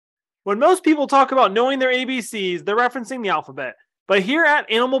When most people talk about knowing their ABCs, they're referencing the alphabet. But here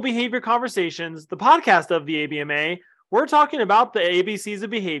at Animal Behavior Conversations, the podcast of the ABMA, we're talking about the ABCs of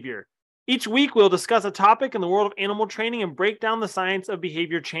behavior. Each week, we'll discuss a topic in the world of animal training and break down the science of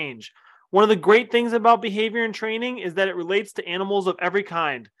behavior change. One of the great things about behavior and training is that it relates to animals of every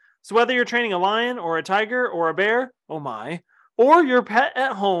kind. So whether you're training a lion or a tiger or a bear, oh my, or your pet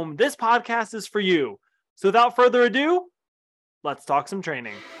at home, this podcast is for you. So without further ado, let's talk some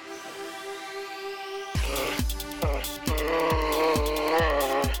training.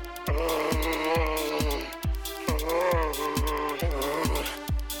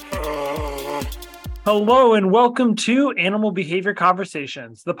 Hello and welcome to Animal Behavior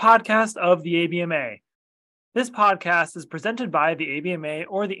Conversations, the podcast of the ABMA. This podcast is presented by the ABMA,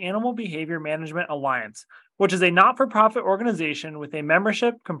 or the Animal Behavior Management Alliance, which is a not-for-profit organization with a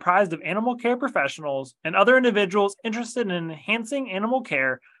membership comprised of animal care professionals and other individuals interested in enhancing animal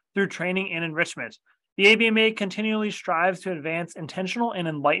care through training and enrichment. The ABMA continually strives to advance intentional and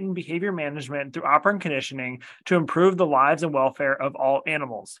enlightened behavior management through operant conditioning to improve the lives and welfare of all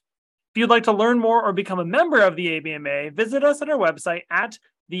animals. If you'd like to learn more or become a member of the ABMA, visit us at our website at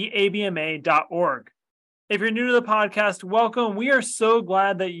theabma.org. If you're new to the podcast, welcome. We are so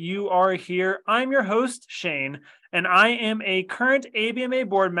glad that you are here. I'm your host, Shane, and I am a current ABMA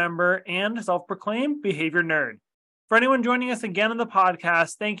board member and self-proclaimed behavior nerd. For anyone joining us again on the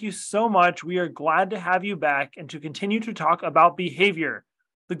podcast, thank you so much. We are glad to have you back and to continue to talk about behavior.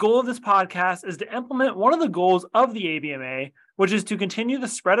 The goal of this podcast is to implement one of the goals of the ABMA, which is to continue the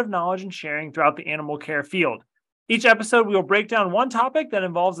spread of knowledge and sharing throughout the animal care field. Each episode, we will break down one topic that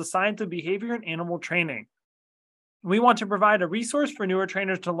involves the science of behavior and animal training. We want to provide a resource for newer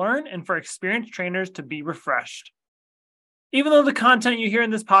trainers to learn and for experienced trainers to be refreshed. Even though the content you hear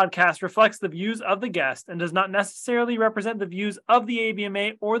in this podcast reflects the views of the guest and does not necessarily represent the views of the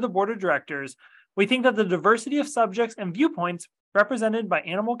ABMA or the board of directors, we think that the diversity of subjects and viewpoints represented by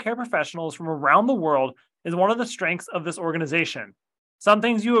animal care professionals from around the world is one of the strengths of this organization. Some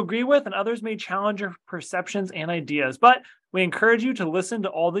things you agree with and others may challenge your perceptions and ideas, but we encourage you to listen to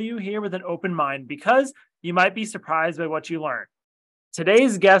all that you hear with an open mind because you might be surprised by what you learn.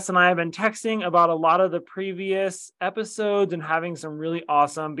 Today's guest and I have been texting about a lot of the previous episodes and having some really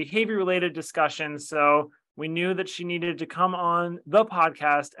awesome behavior-related discussions, so we knew that she needed to come on the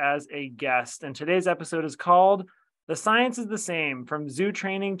podcast as a guest. And today's episode is called The Science is the Same, From Zoo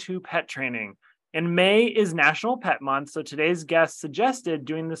Training to Pet Training. And May is National Pet Month, so today's guest suggested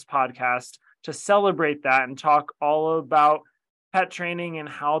doing this podcast to celebrate that and talk all about pet training and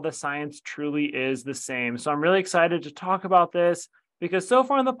how the science truly is the same. So I'm really excited to talk about this because so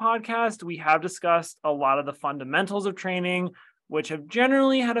far in the podcast, we have discussed a lot of the fundamentals of training, which have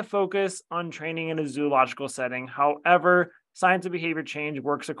generally had a focus on training in a zoological setting. However, science of behavior change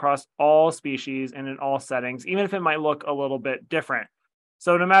works across all species and in all settings, even if it might look a little bit different.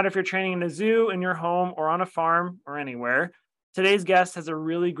 So no matter if you're training in a zoo, in your home, or on a farm, or anywhere, today's guest has a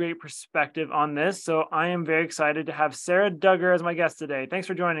really great perspective on this. So I am very excited to have Sarah Duggar as my guest today. Thanks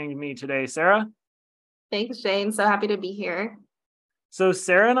for joining me today, Sarah. Thanks, Shane. So happy to be here. So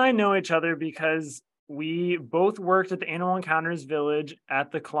Sarah and I know each other because we both worked at the Animal Encounters Village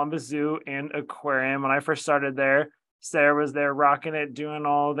at the Columbus Zoo and Aquarium. When I first started there, Sarah was there rocking it, doing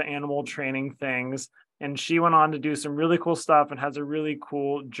all the animal training things. And she went on to do some really cool stuff and has a really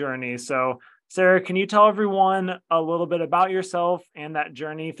cool journey. So Sarah, can you tell everyone a little bit about yourself and that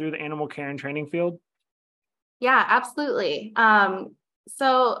journey through the animal care and training field? Yeah, absolutely.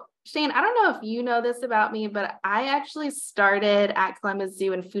 So Shane, I don't know if you know this about me, but I actually started at Columbus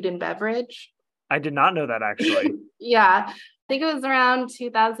Zoo in food and beverage. I did not know that, actually. Yeah, I think it was around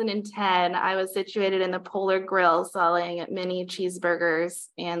 2010. I was situated in the Polar Grill selling mini cheeseburgers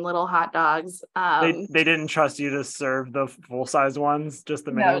and little hot dogs. They didn't trust you to serve the full-size ones, just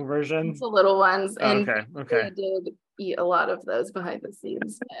the mini versions? The little ones. And okay. I did eat a lot of those behind the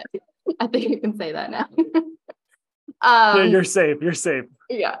scenes. I think you can say that now. Yeah, you're safe.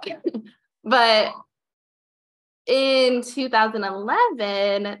 Yeah. But in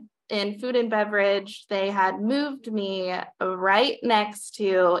 2011, in food and beverage, they had moved me right next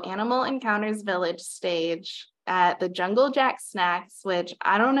to Animal Encounters Village stage at the Jungle Jack Snacks, which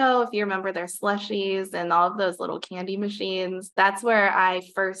I don't know if you remember their slushies and all of those little candy machines. That's where I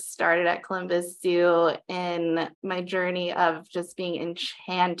first started at Columbus Zoo in my journey of just being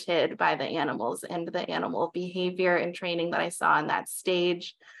enchanted by the animals and the animal behavior and training that I saw on that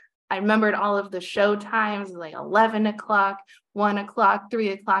stage. I remembered all of the show times, like 11 o'clock, 1 o'clock, 3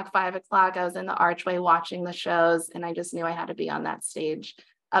 o'clock, 5 o'clock. I was in the archway watching the shows, and I just knew I had to be on that stage.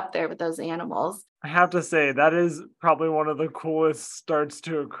 up there with those animals. I have to say, that is probably one of the coolest starts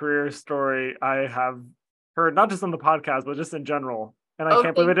to a career story I have heard, not just on the podcast, but just in general. And I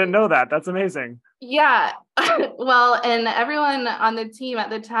can't believe I didn't know that. That's amazing. Yeah. Well, and everyone on the team at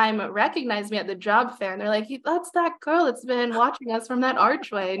the time recognized me at the job fair. And they're like, that's that girl that's been watching us from that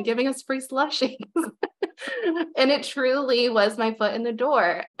archway and giving us free slushies. And it truly was my foot in the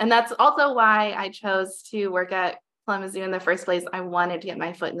door. And that's also why I chose to work at Columbus Zoo in the first place. I wanted to get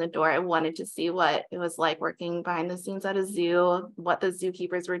my foot in the door. I wanted to see what it was like working behind the scenes at a zoo, what the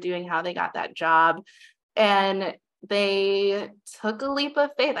zookeepers were doing, how they got that job. And they took a leap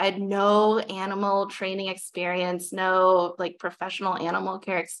of faith. I had no animal training experience, no like professional animal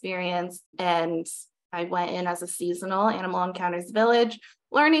care experience. And I went in as a seasonal Animal Encounters Village,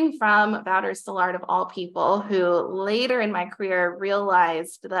 learning from Wouter Stallard of all people, who later in my career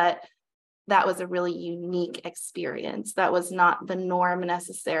realized that that was a really unique experience. That was not the norm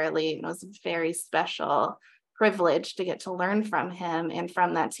necessarily. It was a very special privilege to get to learn from him and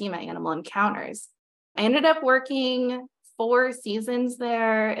from that team at Animal Encounters. I ended up working 4 seasons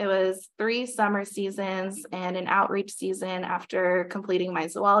there. It was 3 summer seasons and an outreach season after completing my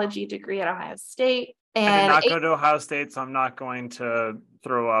zoology degree at Ohio State. And I did not go to Ohio State, so I'm not going to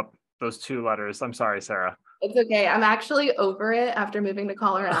throw up those 2 letters. I'm sorry, Sarah. It's okay. I'm actually over it after moving to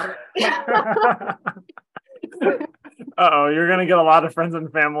Colorado. Uh-oh, you're going to get a lot of friends and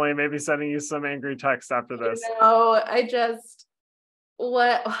family maybe sending you some angry texts after this. No,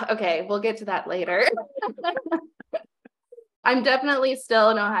 okay, we'll get to that later. I'm definitely still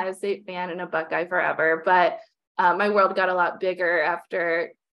an Ohio State fan and a Buckeye forever, but my world got a lot bigger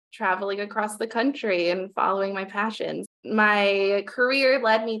after traveling across the country and following my passions. My career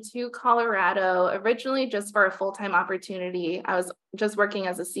led me to Colorado originally just for a full-time opportunity. I was just working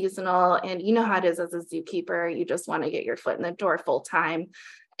as a seasonal, and you know how it is as a zookeeper, you just want to get your foot in the door full-time.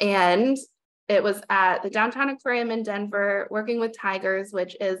 And it was at the Downtown Aquarium in Denver, working with tigers,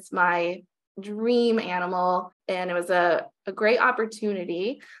 which is my dream animal. And it was a great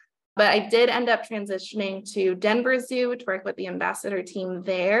opportunity. But I did end up transitioning to Denver Zoo to work with the ambassador team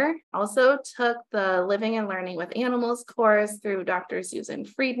there. Also took the Living and Learning with Animals course through Dr. Susan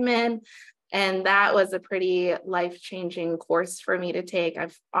Friedman. And that was a pretty life-changing course for me to take.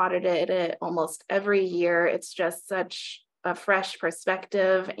 I've audited it almost every year. It's just such a fresh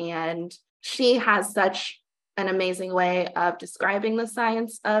perspective. And she has such an amazing way of describing the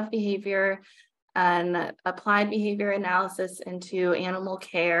science of behavior and applied behavior analysis into animal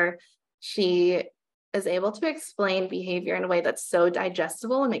care. She is able to explain behavior in a way that's so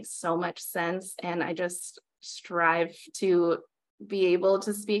digestible and makes so much sense. And I just strive to be able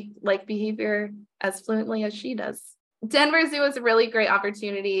to speak like behavior as fluently as she does. Denver Zoo was a really great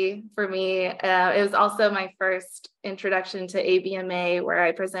opportunity for me. It was also my first introduction to ABMA, where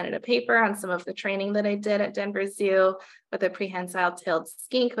I presented a paper on some of the training that I did at Denver Zoo with a prehensile-tailed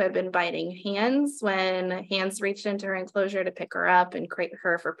skink who had been biting hands when hands reached into her enclosure to pick her up and crate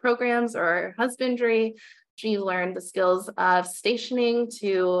her for programs or husbandry. She learned the skills of stationing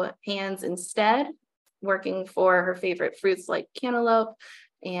to hands instead, working for her favorite fruits like cantaloupe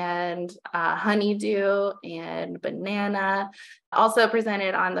and honeydew and banana. Also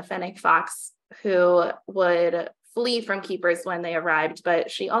presented on the fennec fox, who would flee from keepers when they arrived,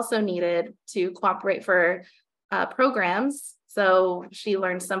 but she also needed to cooperate for programs. So she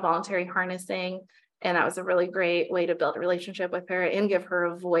learned some voluntary harnessing, and that was a really great way to build a relationship with her and give her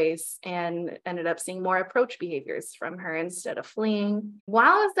a voice, and ended up seeing more approach behaviors from her instead of fleeing.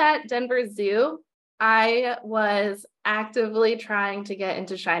 While I was at Denver Zoo, I was actively trying to get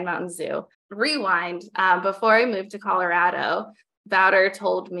into Cheyenne Mountain Zoo. Rewind, before I moved to Colorado, Wouter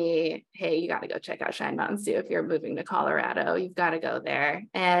told me, hey, you got to go check out Cheyenne Mountain Zoo. If you're moving to Colorado, you've got to go there.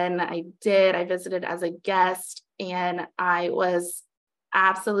 And I did. I visited as a guest, and I was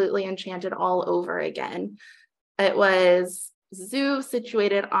absolutely enchanted all over again. It was a zoo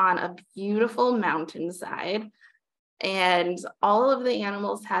situated on a beautiful mountainside. And all of the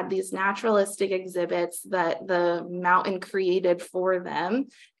animals had these naturalistic exhibits that the mountain created for them.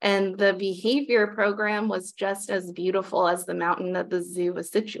 And the behavior program was just as beautiful as the mountain that the zoo was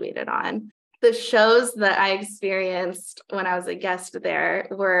situated on. The shows that I experienced when I was a guest there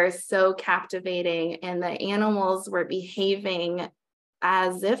were so captivating, and the animals were behaving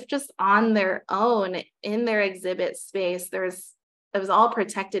as if just on their own in their exhibit space. It was all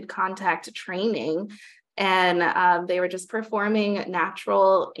protected contact training. And they were just performing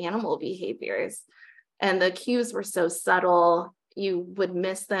natural animal behaviors. And the cues were so subtle, you would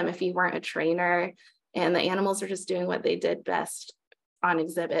miss them if you weren't a trainer. And the animals were just doing what they did best on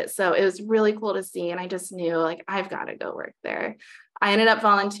exhibit. So it was really cool to see. And I just knew, like, I've got to go work there. I ended up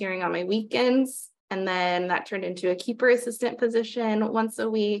volunteering on my weekends, and then that turned into a keeper assistant position once a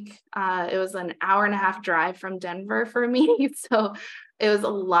week. It was an 1.5 hour drive from Denver for me. So it was a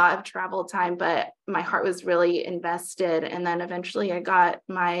lot of travel time, but my heart was really invested. And then eventually I got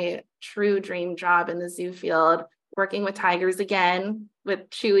my true dream job in the zoo field, working with tigers again, with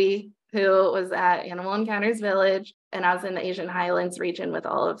Chewy, who was at Animal Encounters Village. And I was in the Asian Highlands region with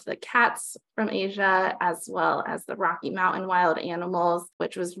all of the cats from Asia, as well as the Rocky Mountain wild animals,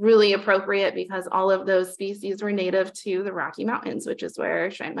 which was really appropriate because all of those species were native to the Rocky Mountains, which is where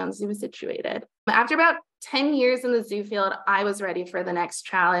Cheyenne Mountain Zoo is situated. After about 10 years in the zoo field, I was ready for the next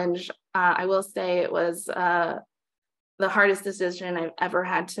challenge. I will say it was the hardest decision I've ever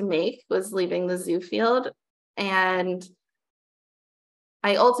had to make, was leaving the zoo field. And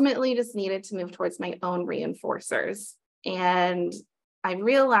I ultimately just needed to move towards my own reinforcers. And I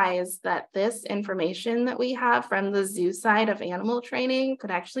realized that this information that we have from the zoo side of animal training could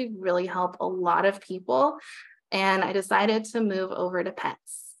actually really help a lot of people. And I decided to move over to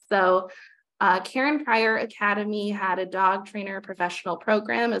pets. So Karen Pryor Academy had a dog trainer professional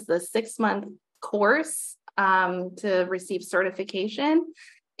program as the 6-month course to receive certification.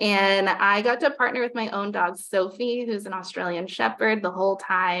 And I got to partner with my own dog, Sophie, who's an Australian Shepherd, the whole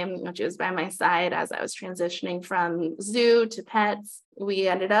time, which was by my side as I was transitioning from zoo to pets. We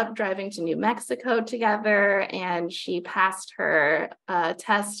ended up driving to New Mexico together, and she passed her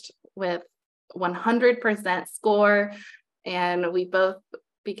test with 100% score. And we both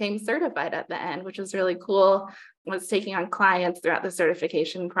became certified at the end, which was really cool. Was taking on clients throughout the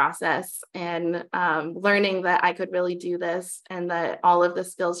certification process and learning that I could really do this and that all of the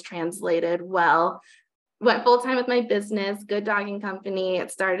skills translated well. Went full-time with my business, Good Dogging Company. It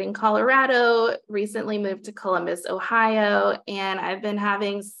started in Colorado, recently moved to Columbus, Ohio, and I've been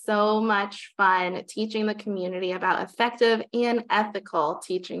having so much fun teaching the community about effective and ethical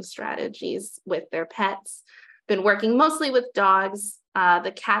teaching strategies with their pets. Been working mostly with dogs.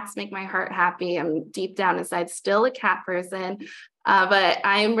 The cats make my heart happy. I'm deep down inside still a cat person, but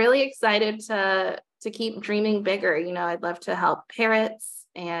I'm really excited to keep dreaming bigger. You know, I'd love to help parrots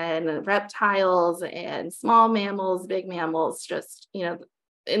and reptiles and small mammals, big mammals. Just, you know,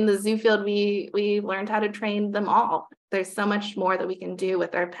 in the zoo field, we learned how to train them all. There's so much more that we can do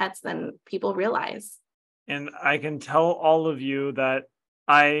with our pets than people realize. And I can tell all of you that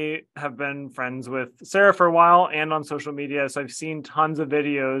I have been friends with Sarah for a while and on social media. So I've seen tons of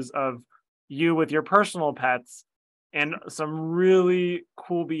videos of you with your personal pets and some really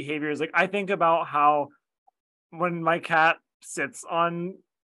cool behaviors. Like I think about how when my cat sits on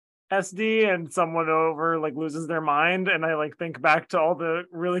SD and someone over like loses their mind, and I like think back to all the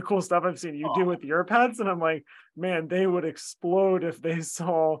really cool stuff I've seen you do with your pets, and I'm like, man, they would explode if they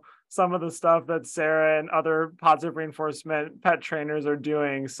saw some of the stuff that Sarah and other positive reinforcement pet trainers are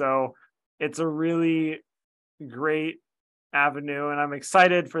doing. So it's a really great avenue, and I'm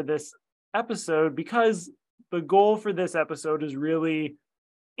excited for this episode because the goal for this episode is really,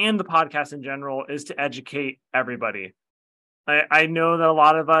 and the podcast in general, is to educate everybody. I know that a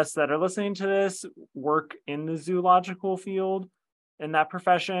lot of us that are listening to this work in the zoological field, in that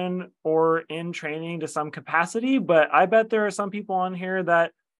profession, or in training to some capacity, but I bet there are some people on here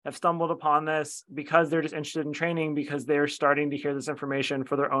that have stumbled upon this because they're just interested in training, because they're starting to hear this information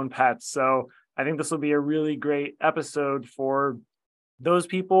for their own pets. So I think this will be a really great episode for those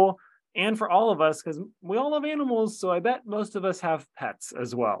people and for all of us, because we all love animals. So I bet most of us have pets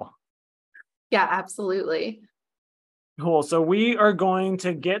as well. Yeah, absolutely. Cool. So we are going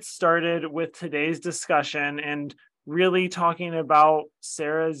to get started with today's discussion and really talking about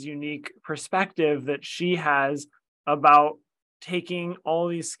Sarah's unique perspective that she has about taking all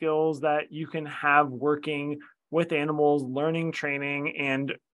these skills that you can have working with animals, learning training,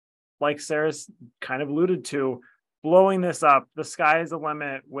 and like Sarah's kind of alluded to, blowing this up. The sky is the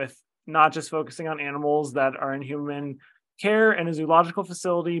limit with not just focusing on animals that are in human care in a zoological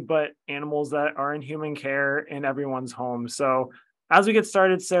facility, but animals that are in human care in everyone's home. So as we get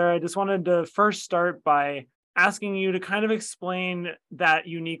started, Sarah, I just wanted to first start by asking you to kind of explain that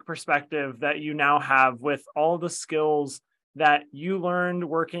unique perspective that you now have with all the skills that you learned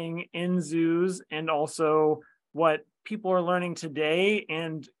working in zoos, and also what people are learning today,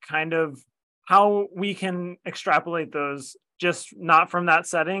 and kind of how we can extrapolate those just not from that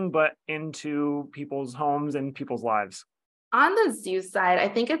setting, but into people's homes and people's lives. On the zoo side, I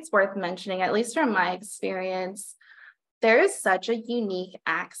think it's worth mentioning, at least from my experience, there is such a unique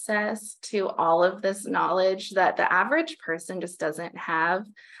access to all of this knowledge that the average person just doesn't have.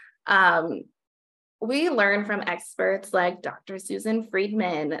 we learn from experts like Dr. Susan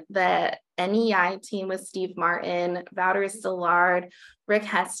Friedman, the NEI team with Steve Martin, Wouter Stillard, Rick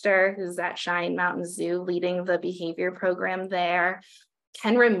Hester, who's at Cheyenne Mountain Zoo leading the behavior program there,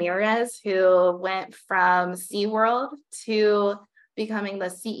 Ken Ramirez, who went from SeaWorld to becoming the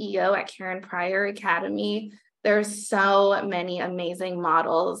CEO at Karen Pryor Academy. There's so many amazing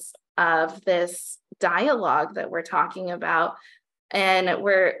models of this dialogue that we're talking about. And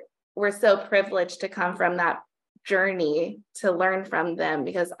we're so privileged to come from that journey to learn from them,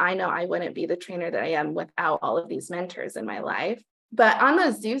 because I know I wouldn't be the trainer that I am without all of these mentors in my life. But on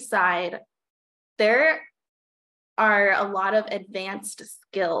the zoo side, there are a lot of advanced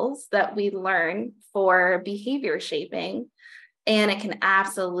skills that we learn for behavior shaping, and it can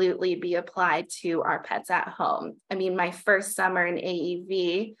absolutely be applied to our pets at home. I mean, my first summer in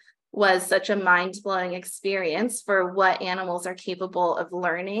AEV was such a mind-blowing experience for what animals are capable of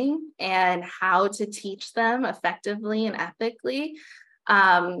learning and how to teach them effectively and ethically.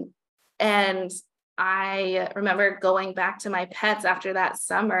 And I remember going back to my pets after that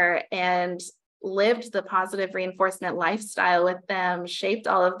summer and lived the positive reinforcement lifestyle with them, shaped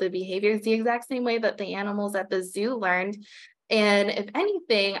all of the behaviors the exact same way that the animals at the zoo learned. And if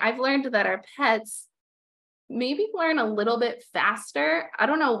anything, I've learned that our pets maybe learn a little bit faster. I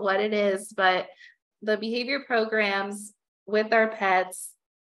don't know what it is, but the behavior programs with our pets,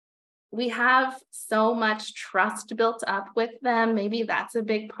 we have so much trust built up with them. Maybe that's a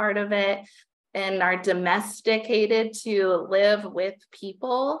big part of it. And are domesticated to live with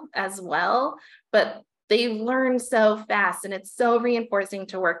people as well. But they learn so fast, and it's so reinforcing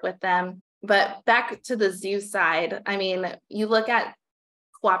to work with them. But back to the zoo side, I mean, you look at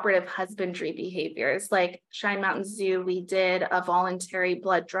cooperative husbandry behaviors, like Cheyenne Mountain Zoo, we did a voluntary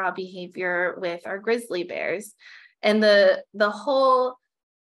blood draw behavior with our grizzly bears. And the whole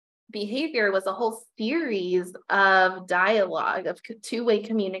behavior was a whole series of dialogue, of two-way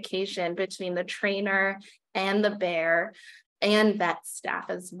communication between the trainer and the bear and vet staff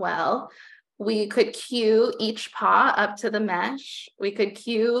as well. We could cue each paw up to the mesh. We could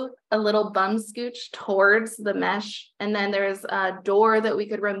cue a little bum scooch towards the mesh. And then there's a door that we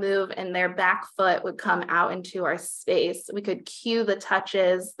could remove, and their back foot would come out into our space. We could cue the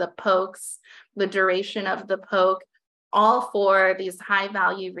touches, the pokes, the duration of the poke, all for these high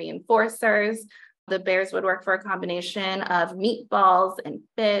value reinforcers. The bears would work for a combination of meatballs and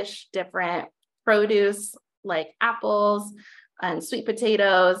fish, different produce like apples and sweet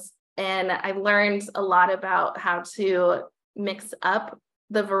potatoes. And I learned a lot about how to mix up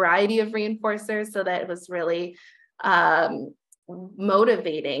the variety of reinforcers so that it was really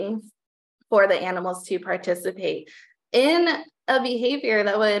motivating for the animals to participate in a behavior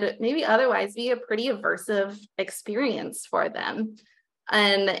that would maybe otherwise be a pretty aversive experience for them.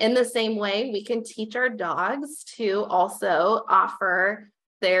 And in the same way, we can teach our dogs to also offer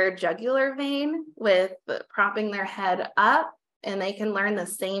their jugular vein with propping their head up, and they can learn the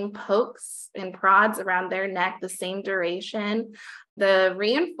same pokes and prods around their neck, the same duration. The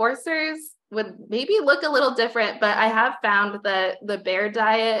reinforcers would maybe look a little different, but I have found that the bear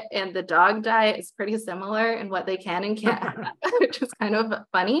diet and the dog diet is pretty similar in what they can and can't have, which is kind of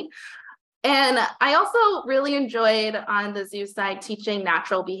funny. And I also really enjoyed on the zoo side teaching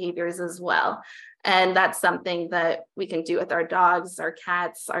natural behaviors as well. And that's something that we can do with our dogs, our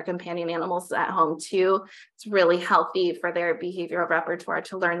cats, our companion animals at home too. It's really healthy for their behavioral repertoire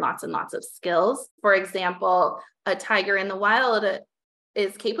to learn lots and lots of skills. For example, a tiger in the wild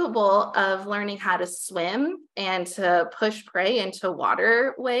is capable of learning how to swim and to push prey into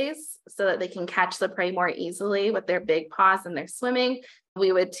waterways so that they can catch the prey more easily with their big paws and their swimming.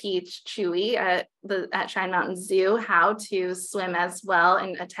 We would teach Chewy at Cheyenne Mountain Zoo how to swim as well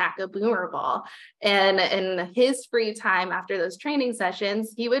and attack a boomer ball. And in his free time after those training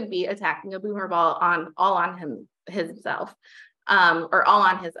sessions, he would be attacking a boomer ball all on himself, or all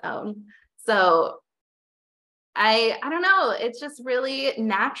on his own. So I don't know, it's just really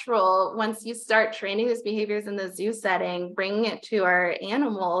natural once you start training these behaviors in the zoo setting, bringing it to our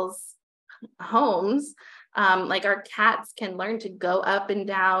animals' homes. Like our cats can learn to go up and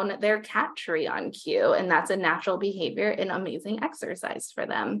down their cat tree on cue, and that's a natural behavior and amazing exercise for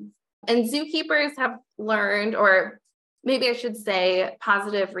them. And zookeepers have learned, or maybe I should say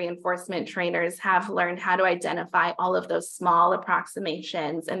positive reinforcement trainers have learned how to identify all of those small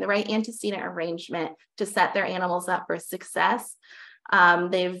approximations and the right antecedent arrangement to set their animals up for success.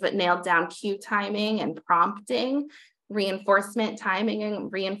 They've nailed down cue timing and prompting, reinforcement timing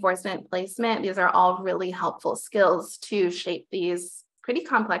and reinforcement placement. These are all really helpful skills to shape these pretty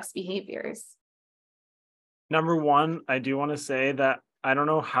complex behaviors. Number one, I do want to say that I don't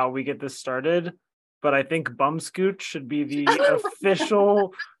know how we get this started, but I think bum scooch should be the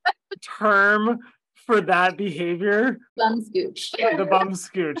official term for that behavior. Bum scooch. The bum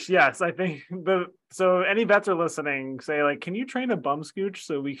scooch. Yes, I think so any vets are listening, say like, can you train a bum scooch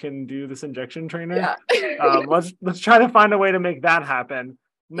so we can do this injection trainer? Yeah. Let's try to find a way to make that happen.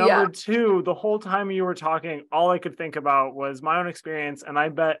 Number Yeah. 2, the whole time you were talking, all I could think about was my own experience. And I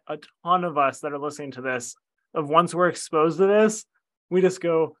bet a ton of us that are listening to this, of once we're exposed to this, we just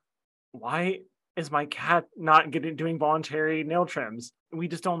go, why is my cat not doing voluntary nail trims? We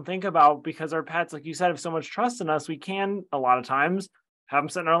just don't think about, because our pets, like you said, have so much trust in us. We can a lot of times have them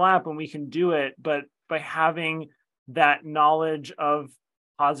sit in our lap and we can do it. But by having that knowledge of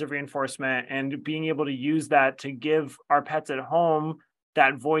positive reinforcement and being able to use that to give our pets at home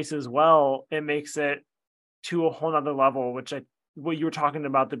that voice as well, it makes it to a whole nother level, what you were talking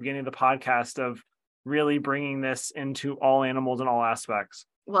about at the beginning of the podcast, of really bringing this into all animals and all aspects.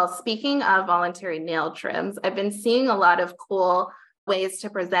 Well, speaking of voluntary nail trims, I've been seeing a lot of cool ways to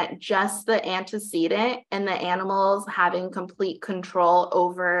present just the antecedent and the animals having complete control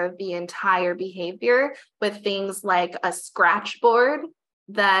over the entire behavior, with things like a scratch board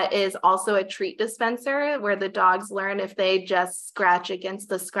that is also a treat dispenser, where the dogs learn if they just scratch against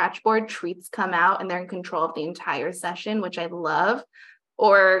the scratch board, treats come out and they're in control of the entire session, which I love.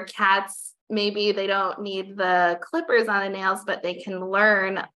 Or cats, maybe they don't need the clippers on the nails, but they can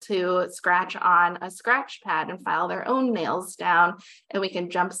learn to scratch on a scratch pad and file their own nails down. And we can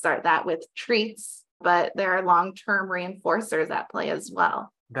jumpstart that with treats, but there are long-term reinforcers at play as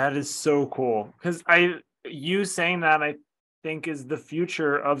well. That is so cool. Because you saying that, I think, is the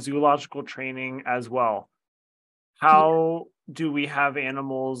future of zoological training as well. How do we have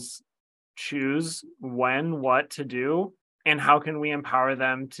animals choose when, what to do, and how can we empower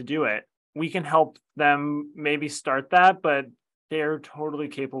them to do it? We can help them maybe start that, but they're totally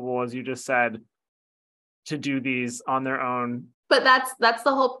capable, as you just said, to do these on their own. But that's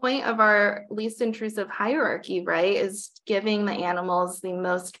the whole point of our least intrusive hierarchy, right? Is giving the animals the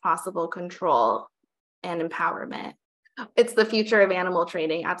most possible control and empowerment. It's the future of animal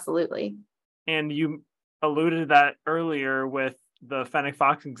training, absolutely. And you alluded to that earlier with the fennec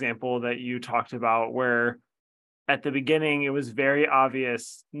fox example that you talked about, where at the beginning, it was very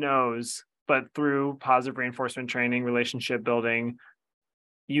obvious no's, but through positive reinforcement training, relationship building,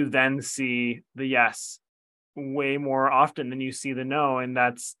 you then see the yes way more often than you see the no. And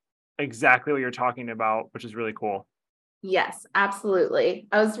that's exactly what you're talking about, which is really cool. Yes, absolutely.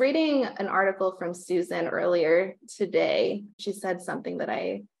 I was reading an article from Susan earlier today. She said something that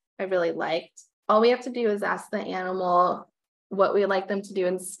I really liked. All we have to do is ask the animal what we would like them to do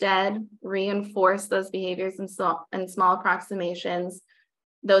instead, reinforce those behaviors in small approximations.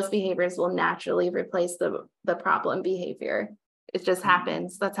 Those behaviors will naturally replace the problem behavior. It just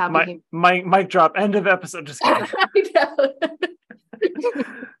happens. That's how mic drop, end of episode. Just kidding.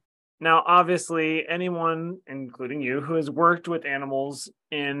 Now, obviously, anyone, including you, who has worked with animals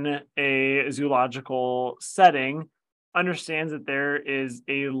in a zoological setting understands that there is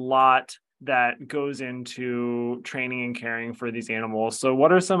a lot that goes into training and caring for these animals. So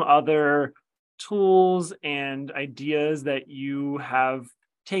what are some other tools and ideas that you have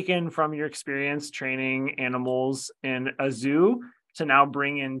taken from your experience training animals in a zoo to now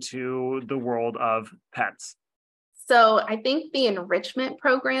bring into the world of pets? So I think the enrichment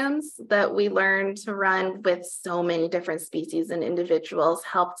programs that we learned to run with so many different species and individuals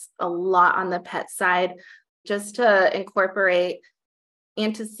helped a lot on the pet side, just to incorporate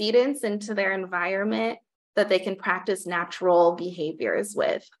antecedents into their environment that they can practice natural behaviors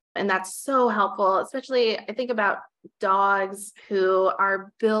with. And that's so helpful, especially I think about dogs who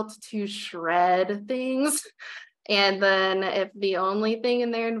are built to shred things. And then if the only thing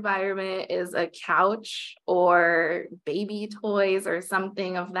in their environment is a couch or baby toys or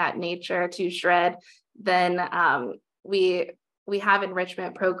something of that nature to shred, then we have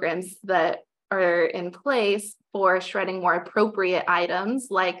enrichment programs that are in place for shredding more appropriate items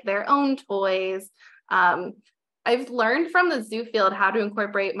like their own toys. I've learned from the zoo field how to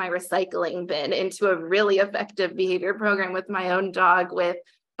incorporate my recycling bin into a really effective behavior program with my own dog, with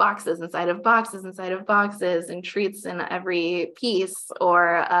boxes inside of boxes inside of boxes and treats in every piece,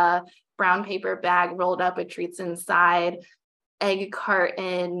 or a brown paper bag rolled up with treats inside, egg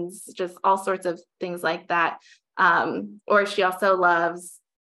cartons, just all sorts of things like that. Or she also loves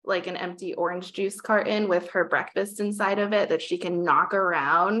like an empty orange juice carton with her breakfast inside of it that she can knock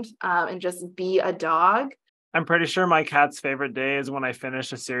around and just be a dog. I'm pretty sure my cat's favorite day is when I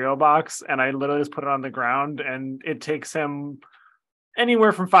finish a cereal box and I literally just put it on the ground, and it takes him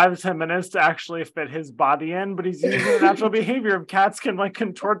anywhere from 5 to 10 minutes to actually fit his body in, but he's using the natural behavior of cats can like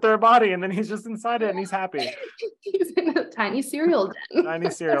contort their body, and then he's just inside it and he's happy. He's in a tiny cereal den. Tiny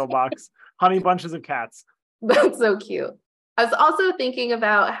cereal box, honey bunches of cats. That's so cute. I was also thinking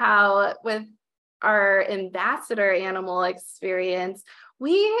about how with our ambassador animal experience,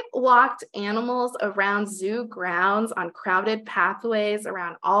 we walked animals around zoo grounds on crowded pathways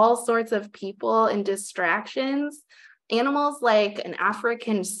around all sorts of people and distractions. Animals like an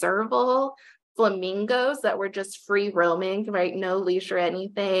African serval, flamingos that were just free roaming, right? No leash or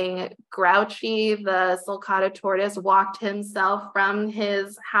anything. Grouchy, the sulcata tortoise, walked himself from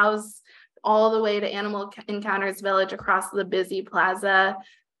his house all the way to Animal Encounters Village across the busy plaza.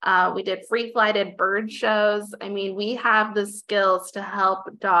 We did free flighted bird shows. I mean, we have the skills to help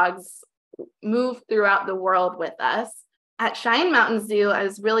dogs move throughout the world with us. At Cheyenne Mountain Zoo, I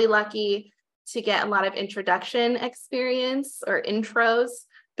was really lucky to get a lot of introduction experience or intros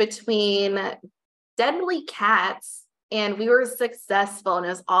between deadly cats, and we were successful, and it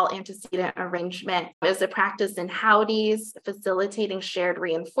was all antecedent arrangement. It was a practice in howdies, facilitating shared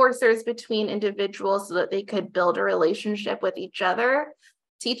reinforcers between individuals so that they could build a relationship with each other.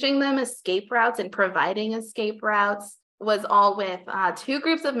 Teaching them escape routes and providing escape routes was all with 2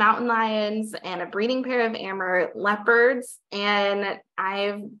 groups of mountain lions and a breeding pair of Amur leopards. And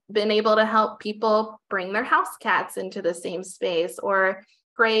I've been able to help people bring their house cats into the same space, or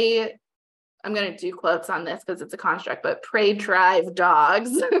prey, I'm going to do quotes on this because it's a construct, but prey drive dogs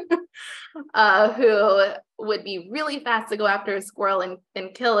who would be really fast to go after a squirrel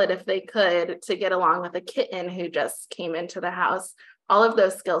and kill it if they could, to get along with a kitten who just came into the house. All of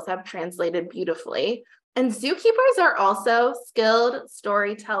those skills have translated beautifully. And zookeepers are also skilled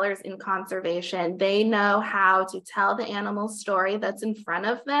storytellers in conservation. They know how to tell the animal story that's in front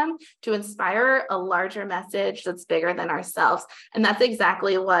of them to inspire a larger message that's bigger than ourselves. And that's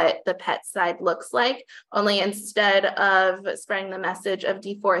exactly what the pet side looks like, only instead of spreading the message of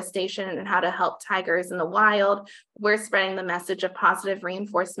deforestation and how to help tigers in the wild, we're spreading the message of positive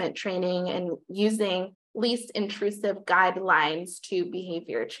reinforcement training and using least intrusive guidelines to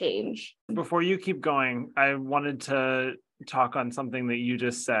behavior change. Before you keep going, I wanted to talk on something that you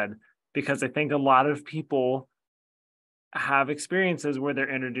just said, because I think a lot of people have experiences where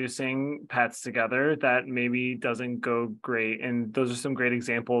they're introducing pets together that maybe doesn't go great. And those are some great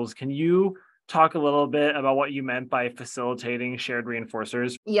examples. Can you talk a little bit about what you meant by facilitating shared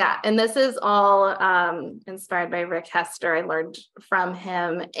reinforcers? Yeah, and this is all inspired by Rick Hester. I learned from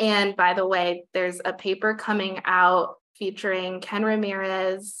him. And by the way, there's a paper coming out featuring Ken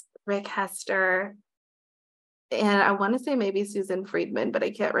Ramirez, Rick Hester, and I want to say maybe Susan Friedman, but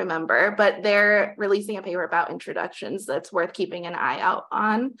I can't remember. But they're releasing a paper about introductions that's worth keeping an eye out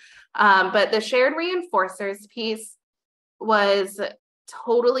on. But the shared reinforcers piece was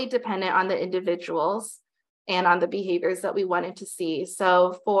totally dependent on the individuals and on the behaviors that we wanted to see.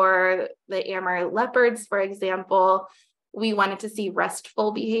 So for the Amur leopards, for example, we wanted to see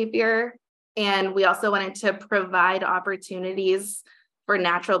restful behavior. And we also wanted to provide opportunities for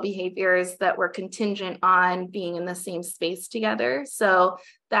natural behaviors that were contingent on being in the same space together. So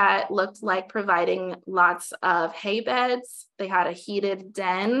that looked like providing lots of hay beds. They had a heated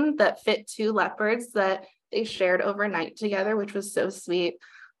den that fit 2 leopards that they shared overnight together, which was so sweet.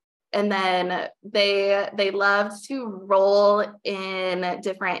 And then they loved to roll in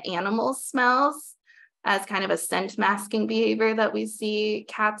different animal smells as kind of a scent masking behavior that we see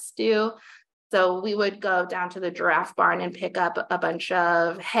cats do. So we would go down to the giraffe barn and pick up a bunch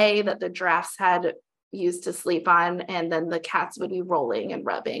of hay that the giraffes had used to sleep on, and then the cats would be rolling and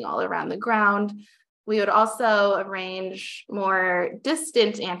rubbing all around the ground. We would also arrange more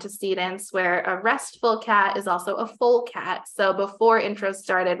distant antecedents where a restful cat is also a full cat. So before intro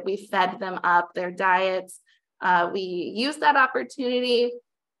started, we fed them up their diets. We used that opportunity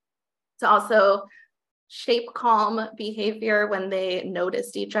to also shape calm behavior when they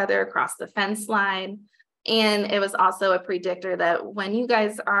noticed each other across the fence line. And it was also a predictor that when you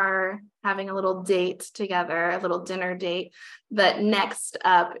guys are having a little date together, a little dinner date, that next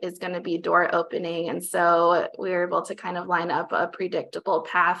up is going to be door opening. And so we were able to kind of line up a predictable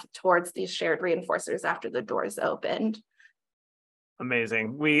path towards these shared reinforcers after the doors opened.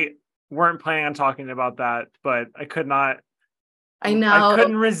 Amazing. We weren't planning on talking about that, but I know. I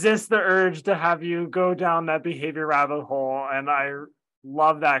couldn't resist the urge to have you go down that behavior rabbit hole. And I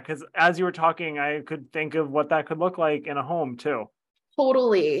love that, because as you were talking, I could think of what that could look like in a home too.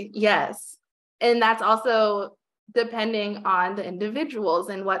 Totally. Yes. And that's also depending on the individuals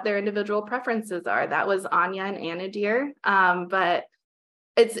and what their individual preferences are. That was Anya and Anadir. But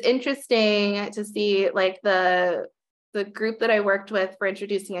it's interesting to see like the the group that I worked with for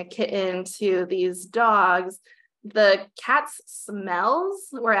introducing a kitten to these dogs, the cat's smells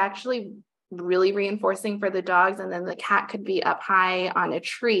were actually really reinforcing for the dogs. And then the cat could be up high on a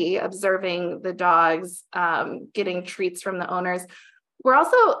tree observing the dogs getting treats from the owners. We're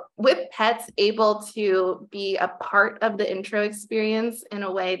also, with pets, able to be a part of the intro experience in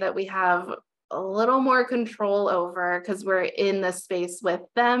a way that we have a little more control over because we're in the space with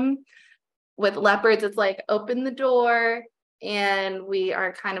them. With leopards, it's like open the door, and we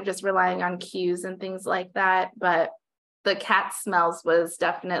are kind of just relying on cues and things like that. But the cat smells was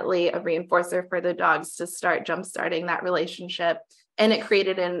definitely a reinforcer for the dogs to start jumpstarting that relationship. And it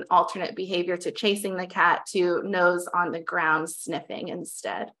created an alternate behavior to chasing the cat to nose on the ground sniffing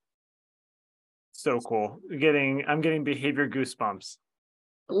instead. So cool. I'm getting behavior goosebumps.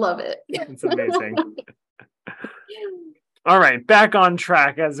 Love it. It's amazing. All right, back on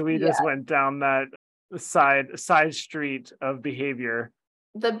track as we just went down that side street of behavior.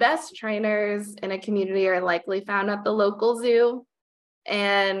 The best trainers in a community are likely found at the local zoo,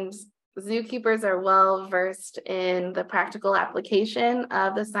 and zookeepers are well versed in the practical application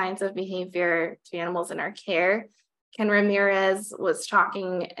of the science of behavior to animals in our care. Ken Ramirez was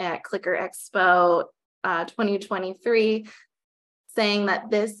talking at Clicker Expo 2023, saying that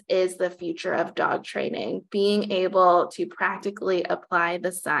this is the future of dog training, being able to practically apply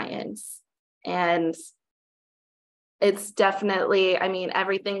the science. And it's definitely, I mean,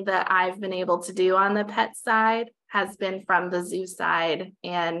 everything that I've been able to do on the pet side has been from the zoo side.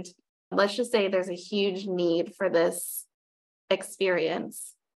 And let's just say there's a huge need for this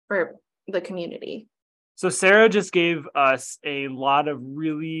experience for the community. So Sarah just gave us a lot of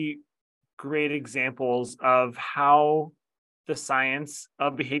really great examples of how the science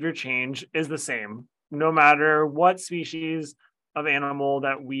of behavior change is the same, no matter what species of animal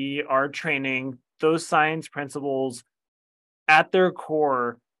that we are training. Those science principles at their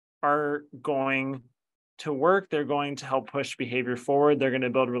core are going to work. They're going to help push behavior forward. They're going to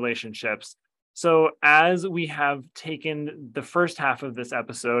build relationships. So as we have taken the first half of this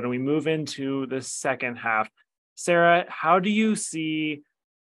episode and we move into the second half, Sarah, how do you see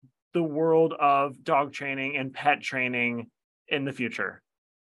the world of dog training and pet training in the future?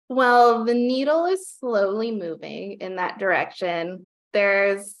 Well, the needle is slowly moving in that direction.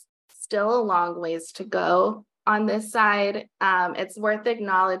 There's still a long ways to go on this side. It's worth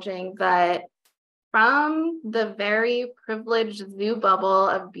acknowledging that from the very privileged zoo bubble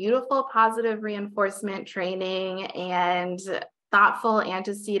of beautiful positive reinforcement training and thoughtful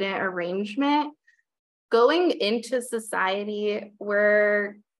antecedent arrangement, going into society,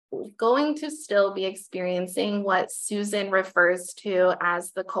 we're going to still be experiencing what Susan refers to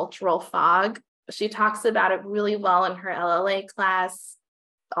as the cultural fog. She talks about it really well in her LLA class.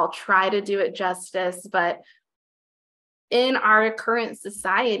 I'll try to do it justice, but in our current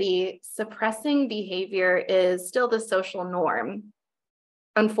society, suppressing behavior is still the social norm,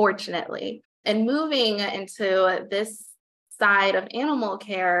 unfortunately. And moving into this side of animal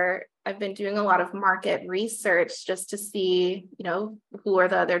care, I've been doing a lot of market research just to see, who are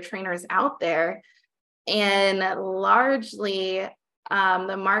the other trainers out there. And largely,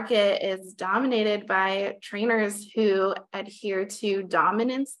 the market is dominated by trainers who adhere to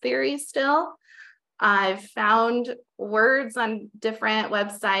dominance theory still. I've found words on different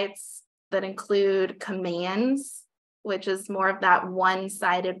websites that include commands, which is more of that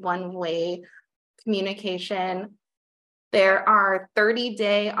one-sided, one-way communication. There are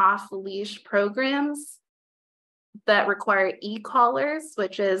 30-day off-leash programs that require e-collars,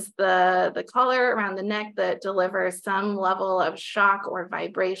 which is the collar around the neck that delivers some level of shock or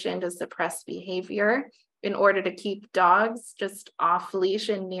vibration to suppress behavior in order to keep dogs just off-leash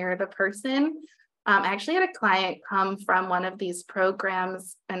and near the person. I actually had a client come from one of these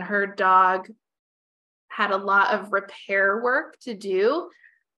programs, and her dog had a lot of repair work to do,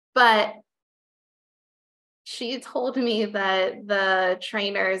 but she told me that the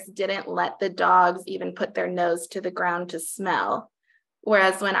trainers didn't let the dogs even put their nose to the ground to smell.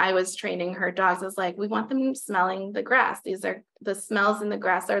 Whereas when I was training her dogs, I was like, we want them smelling the grass. The smells in the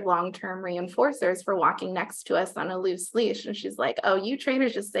grass are long-term reinforcers for walking next to us on a loose leash. And she's like, oh, you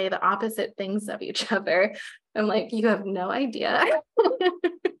trainers just say the opposite things of each other. I'm like, you have no idea.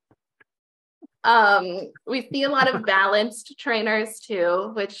 We see a lot of balanced trainers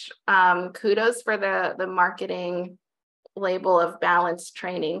too, which kudos for the marketing label of balanced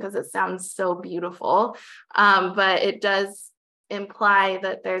training, because it sounds so beautiful. But it does imply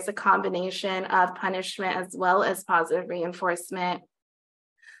that there's a combination of punishment as well as positive reinforcement.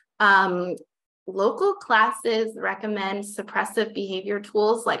 Local classes recommend suppressive behavior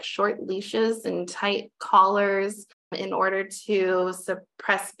tools like short leashes and tight collars. in order to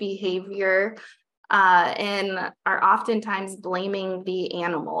suppress behavior and are oftentimes blaming the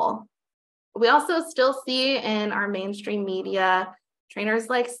animal. We also still see in our mainstream media trainers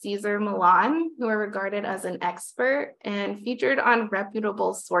like Cesar Millan, who are regarded as an expert and featured on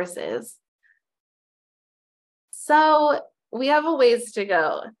reputable sources. So we have a ways to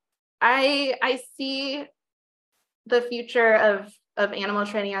go. I see the future of animal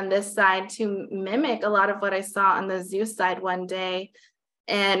training on this side to mimic a lot of what I saw on the zoo side one day,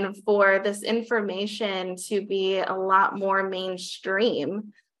 and for this information to be a lot more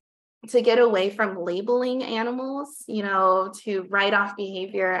mainstream, to get away from labeling animals, to write off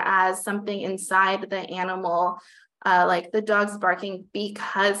behavior as something inside the animal, like the dog's barking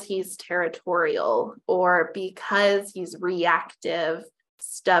because he's territorial or because he's reactive,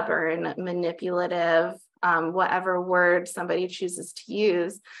 stubborn, manipulative, whatever word somebody chooses to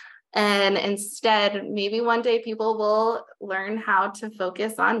use. And instead, maybe one day people will learn how to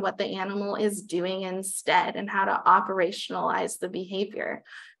focus on what the animal is doing instead and how to operationalize the behavior.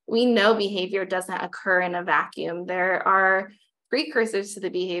 We know behavior doesn't occur in a vacuum. There are precursors to the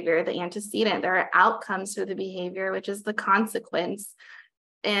behavior, the antecedent. There are outcomes to the behavior, which is the consequence.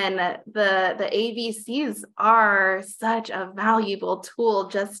 And the ABCs are such a valuable tool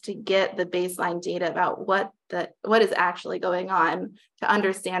just to get the baseline data about what is actually going on, to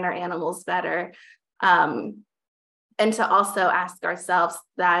understand our animals better, and to also ask ourselves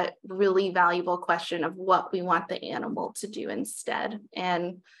that really valuable question of what we want the animal to do instead.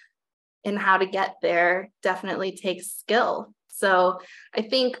 And how to get there definitely takes skill. So I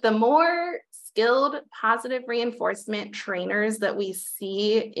think the more skilled positive reinforcement trainers that we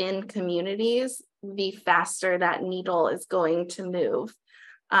see in communities, the faster that needle is going to move.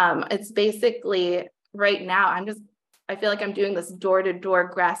 It's basically right now, I feel like I'm doing this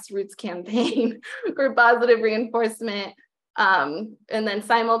door-to-door grassroots campaign for positive reinforcement. And then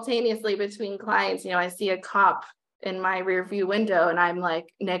simultaneously between clients, I see a cop in my rear view window and I'm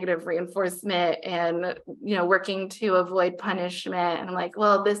like negative reinforcement and, working to avoid punishment. And I'm like,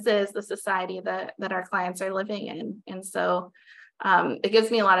 well, this is the society that our clients are living in. And so it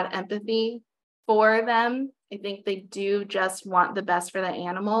gives me a lot of empathy for them. I think they do just want the best for the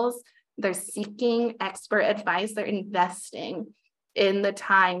animals. They're seeking expert advice. They're investing in the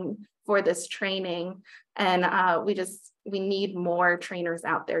time for this training. And we need more trainers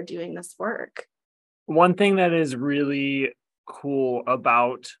out there doing this work. One thing that is really cool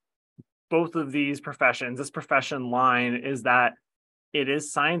about both of these professions, this profession line, is that it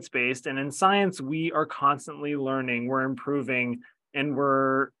is science-based. And in science, we are constantly learning, we're improving, and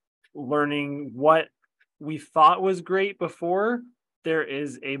we're learning what we thought was great before. There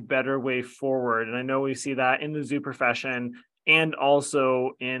is a better way forward. And I know we see that in the zoo profession and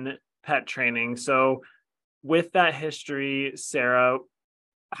also in pet training. So with that history, Sarah,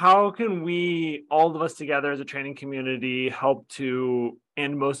 how can we, all of us together as a training community, help to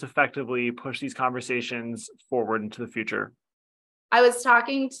and most effectively push these conversations forward into the future? I was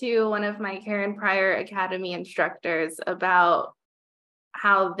talking to one of my Karen Pryor Academy instructors about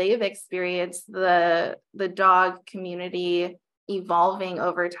how they've experienced the dog community evolving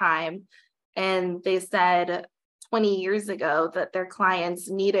over time. And they said 20 years ago that their clients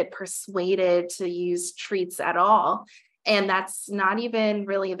needed persuaded to use treats at all. And that's not even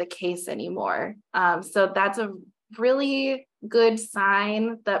really the case anymore. So that's a really good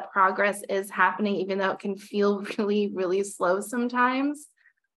sign that progress is happening, even though it can feel really, really slow sometimes.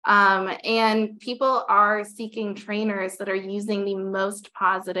 And people are seeking trainers that are using the most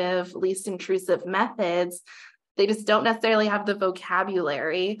positive, least intrusive methods. They just don't necessarily have the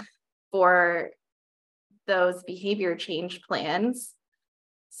vocabulary for those behavior change plans.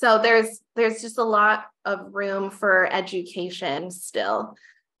 So there's just a lot of room for education still,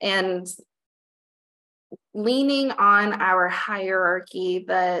 and leaning on our hierarchy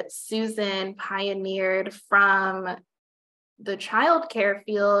that Susan pioneered from the childcare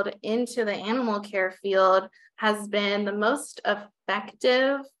field into the animal care field has been the most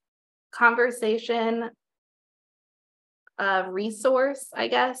effective conversation resource, I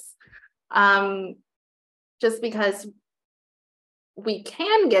guess, just because we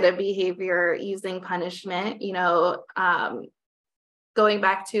can get a behavior using punishment. Going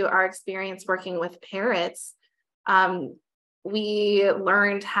back to our experience working with parrots, we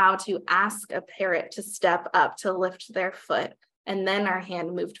learned how to ask a parrot to step up, to lift their foot, and then our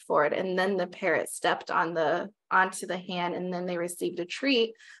hand moved forward, and then the parrot stepped onto the hand, and then they received a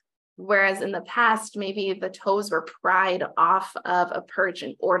treat. Whereas in the past, maybe the toes were pried off of a perch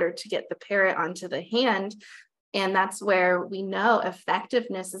in order to get the parrot onto the hand. And that's where we know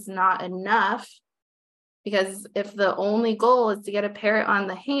effectiveness is not enough Because if the only goal is to get a parrot on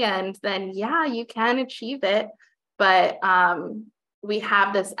the hand, then yeah, you can achieve it. But we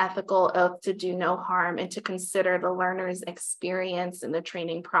have this ethical oath to do no harm and to consider the learner's experience in the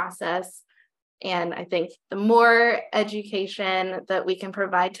training process. And I think the more education that we can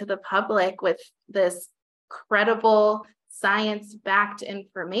provide to the public with this credible, science-backed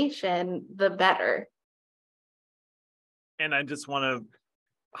information, the better. And I just want to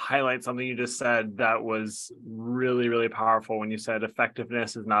highlight something you just said that was really, really powerful when you said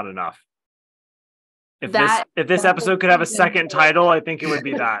effectiveness is not enough. If this episode could have a second title, I think it would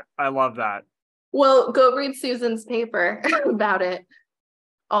be that. I love that. Well, go read Susan's paper about it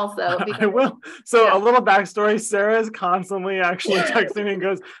also. I will. So a little backstory, Sarah is constantly actually texting me and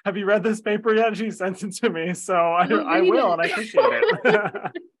goes, have you read this paper yet? She sends it to me. So I will, and I appreciate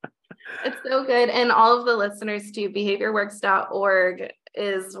it. It's so good. And all of the listeners to behaviorworks.org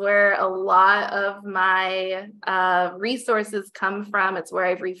is where a lot of my resources come from. It's where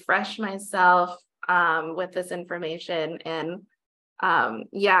I've refreshed myself with this information. And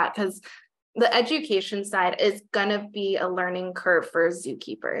because the education side is going to be a learning curve for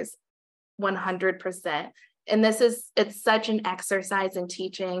zookeepers, 100%. And it's such an exercise in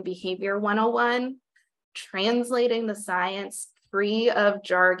teaching behavior 101, translating the science free of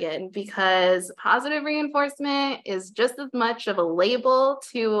jargon, because positive reinforcement is just as much of a label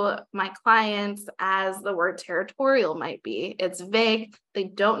to my clients as the word territorial might be. It's vague. They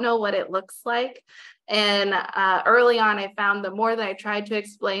don't know what it looks like. And early on, I found the more that I tried to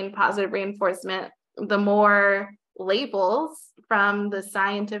explain positive reinforcement, the more labels from the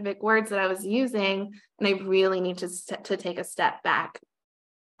scientific words that I was using, and I really need to take a step back.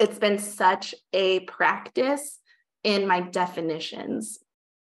 It's been such a practice in my definitions.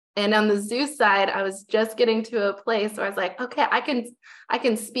 And on the zoo side, I was just getting to a place where I was like, okay, I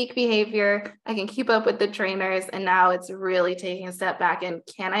can speak behavior, I can keep up with the trainers. And now it's really taking a step back. And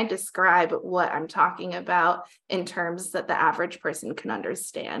can I describe what I'm talking about in terms that the average person can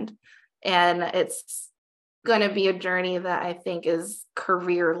understand? And it's going to be a journey that I think is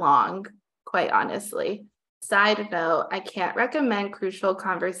career long, quite honestly. Side note, I can't recommend Crucial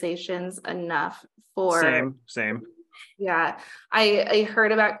Conversations enough for same. Yeah, I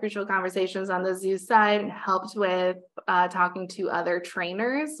heard about Crucial Conversations on the zoo side and helped with talking to other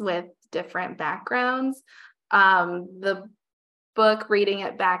trainers with different backgrounds. The book, reading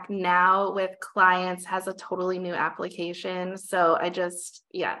it back now with clients, has a totally new application. So I just,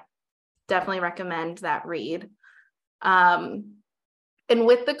 definitely recommend that read. And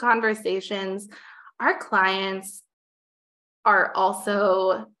with the conversations, our clients are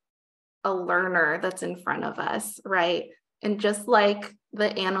also a learner that's in front of us, right? And just like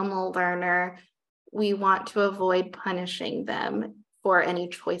the animal learner, we want to avoid punishing them for any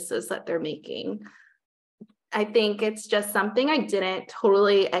choices that they're making. I think it's just something I didn't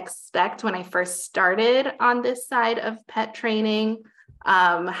totally expect when I first started on this side of pet training,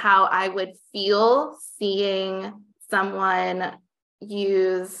 how I would feel seeing someone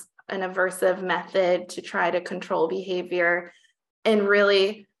use an aversive method to try to control behavior, and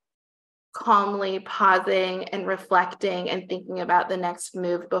really calmly pausing and reflecting and thinking about the next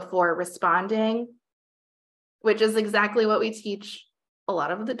move before responding, which is exactly what we teach a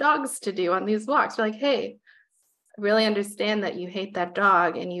lot of the dogs to do on these walks. We're like, hey, I really understand that you hate that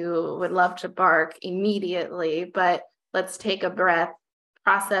dog and you would love to bark immediately, but let's take a breath,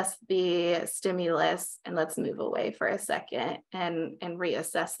 process the stimulus, and let's move away for a second and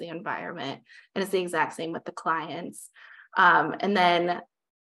reassess the environment. And it's the exact same with the clients. And then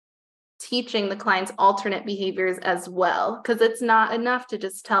teaching the clients alternate behaviors as well, because it's not enough to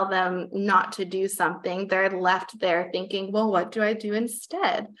just tell them not to do something. They're left there thinking, well, what do I do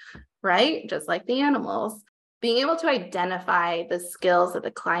instead? Right? Just like the animals. Being able to identify the skills that the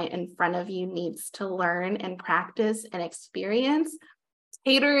client in front of you needs to learn and practice and experience,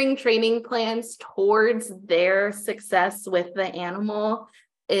 catering training plans towards their success with the animal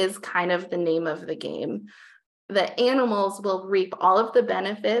is kind of the name of the game. The animals will reap all of the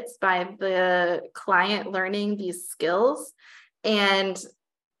benefits by the client learning these skills. And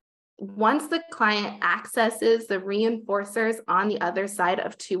once the client accesses the reinforcers on the other side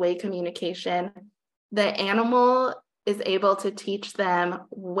of two-way communication, the animal is able to teach them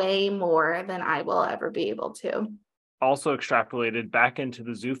way more than I will ever be able to. Also extrapolated back into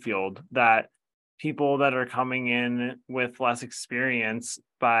the zoo field, that people that are coming in with less experience,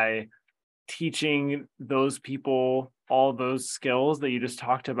 by teaching those people all those skills that you just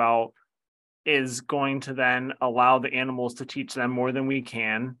talked about, is going to then allow the animals to teach them more than we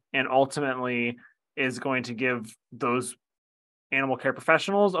can, and ultimately is going to give those animal care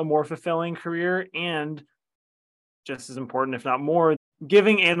professionals a more fulfilling career, and just as important, if not more,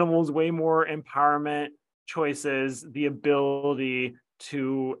 giving animals way more empowerment, choices, the ability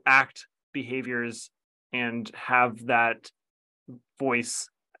to act behaviors and have that voice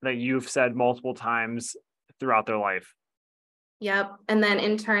that you've said multiple times throughout their life. Yep. And then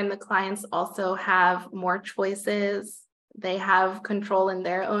in turn, the clients also have more choices. They have control in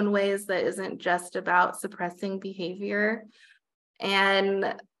their own ways that isn't just about suppressing behavior,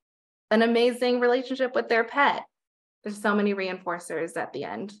 and an amazing relationship with their pet. There's so many reinforcers at the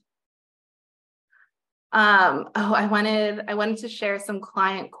end. I wanted to share some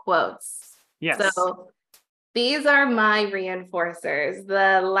client quotes. Yes. So these are my reinforcers,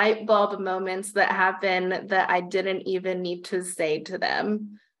 the light bulb moments that happen that I didn't even need to say to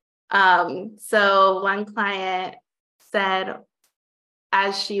them. So one client said,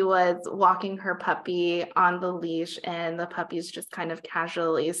 as she was walking her puppy on the leash, and the puppy's just kind of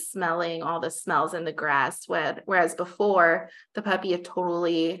casually smelling all the smells in the grass, whereas before the puppy had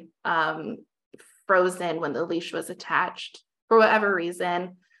totally frozen when the leash was attached for whatever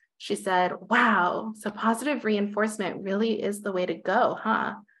reason. She said, wow, so positive reinforcement really is the way to go,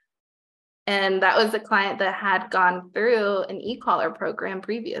 huh? And that was a client that had gone through an e-collar program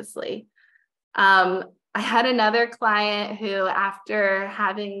previously. I had another client who, after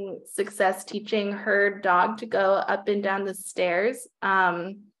having success teaching her dog to go up and down the stairs,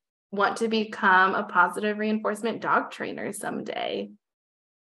 want to become a positive reinforcement dog trainer someday.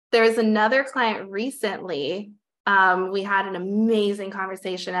 There was another client recently. We had an amazing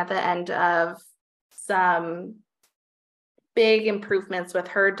conversation at the end of some big improvements with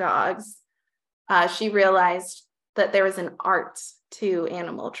her dogs. She realized that there was an art to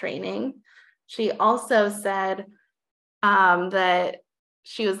animal training. She also said that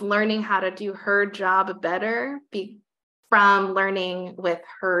she was learning how to do her job better from learning with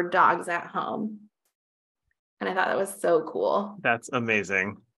her dogs at home. And I thought that was so cool. That's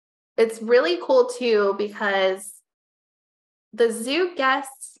amazing. It's really cool too, because the zoo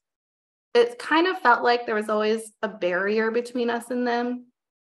guests, it kind of felt like there was always a barrier between us and them,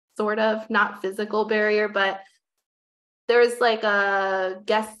 sort of, not physical barrier, but there's like a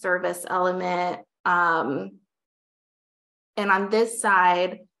guest service element. And on this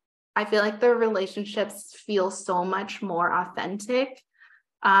side, I feel like the relationships feel so much more authentic.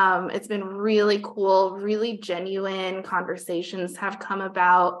 It's been really cool, really genuine conversations have come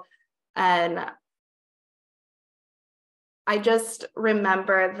about. And I just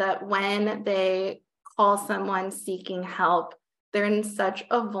remember that when they call someone seeking help, they're in such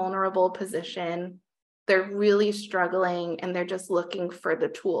a vulnerable position. They're really struggling, and they're just looking for the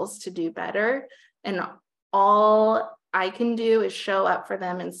tools to do better. And all I can do is show up for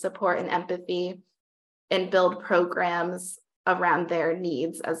them in support and empathy, and build programs around their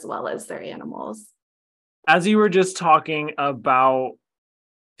needs as well as their animals. As you were just talking about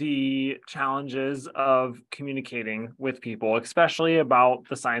the challenges of communicating with people, especially about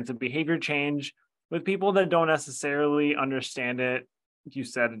the science of behavior change with people that don't necessarily understand it, you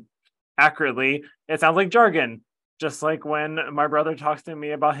said accurately, it sounds like jargon. Just like when my brother talks to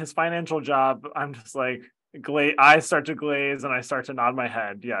me about his financial job, I'm just like, I start to glaze and I start to nod my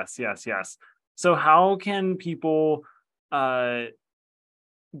head. Yes, yes, yes. So how can people that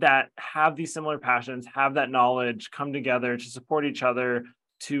have these similar passions, have that knowledge, come together to support each other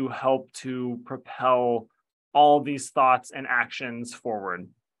to help to propel all these thoughts and actions forward?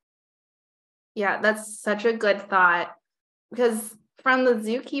 Yeah, that's such a good thought, because from the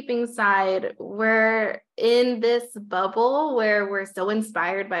zookeeping side, we're in this bubble where we're so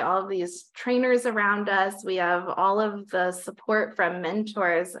inspired by all of these trainers around us. We have all of the support from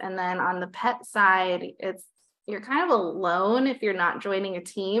mentors. And then on the pet side, you're kind of alone if you're not joining a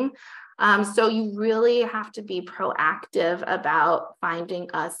team. So you really have to be proactive about finding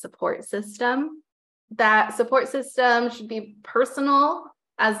a support system. That support system should be personal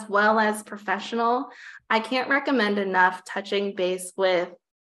as well as professional. I can't recommend enough touching base with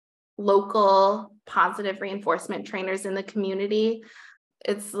local positive reinforcement trainers in the community.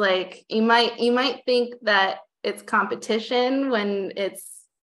 It's like you might think that it's competition when it's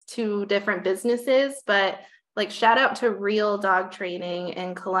two different businesses, but like shout out to Real Dog Training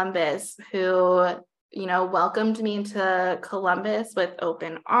in Columbus, who, welcomed me into Columbus with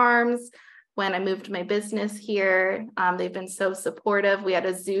open arms when I moved my business here. They've been so supportive. We had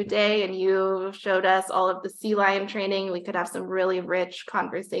a zoo day and you showed us all of the sea lion training. We could have some really rich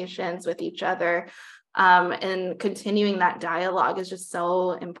conversations with each other. And continuing that dialogue is just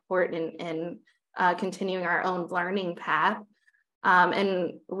so important in continuing our own learning path.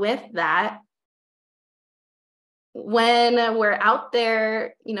 And with that, when we're out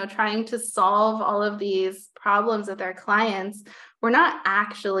there, trying to solve all of these problems with our clients, we're not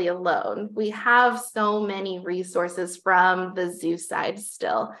actually alone. We have so many resources from the zoo side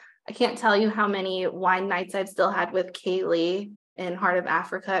still. I can't tell you how many wine nights I've still had with Kaylee in Heart of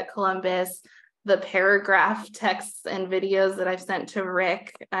Africa at Columbus, the paragraph texts and videos that I've sent to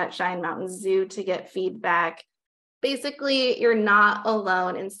Rick at Cheyenne Mountain Zoo to get feedback. Basically, you're not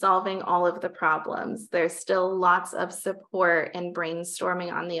alone in solving all of the problems. There's still lots of support and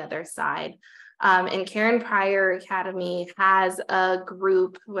brainstorming on the other side. And Karen Pryor Academy has a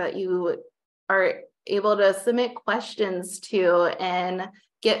group that you are able to submit questions to and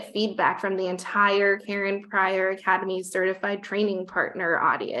get feedback from the entire Karen Pryor Academy certified training partner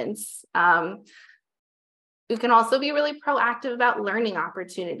audience. You can also be really proactive about learning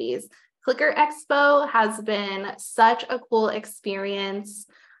opportunities. Clicker Expo has been such a cool experience.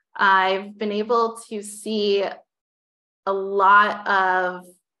 I've been able to see a lot of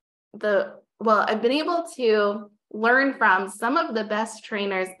I've been able to learn from some of the best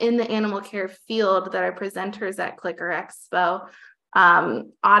trainers in the animal care field that are presenters at Clicker Expo,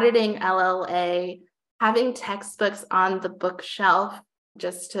 auditing LLA, having textbooks on the bookshelf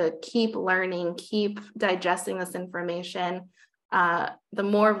just to keep learning, keep digesting this information. The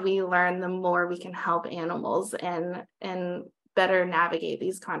more we learn, the more we can help animals and better navigate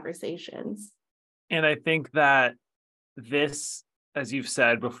these conversations. And I think that this, as you've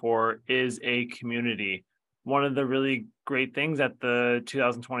said before, is a community. One of the really great things at the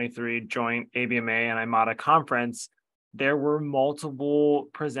 2023 joint ABMA and IMATA conference, there were multiple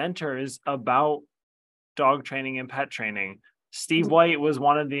presenters about dog training and pet training. Steve White was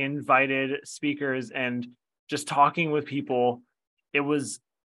one of the invited speakers, and just talking with people, it was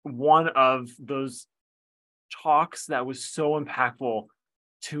one of those talks that was so impactful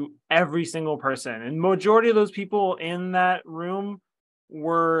to every single person. And majority of those people in that room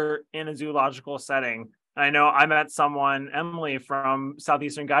were in a zoological setting. I know I met someone, Emily from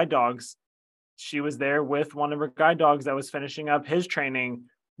Southeastern Guide Dogs. She was there with one of her guide dogs that was finishing up his training.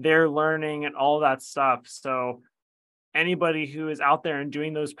 They're learning and all that stuff. So anybody who is out there and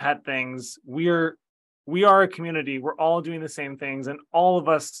doing those pet things, we are a community. We're all doing the same things, and all of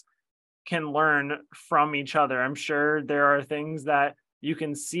us can learn from each other. I'm sure there are things that you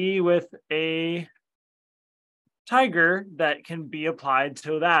can see with a tiger that can be applied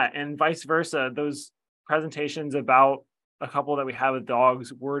to that, and vice versa. Those presentations about a couple that we have with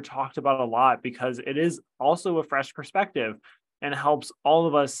dogs were talked about a lot because it is also a fresh perspective and helps all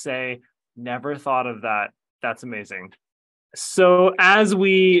of us say, never thought of that. That's amazing. So as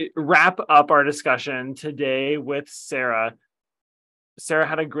we wrap up our discussion today with Sarah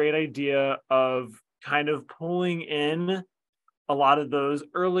had a great idea of kind of pulling in a lot of those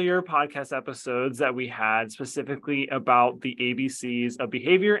earlier podcast episodes that we had specifically about the ABCs of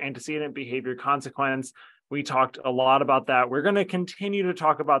behavior, antecedent behavior consequence. We talked a lot about that. We're going to continue to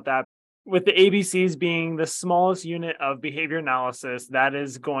talk about that, with the ABCs being the smallest unit of behavior analysis. That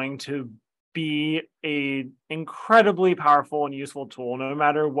is going to be an incredibly powerful and useful tool no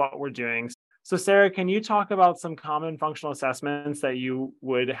matter what we're doing. So Sarah, can you talk about some common functional assessments that you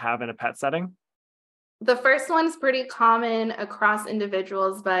would have in a pet setting? The first one is pretty common across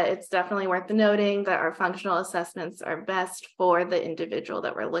individuals, but it's definitely worth noting that our functional assessments are best for the individual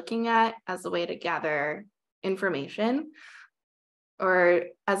that we're looking at as a way to gather information or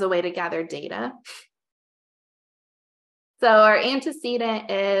as a way to gather data. So our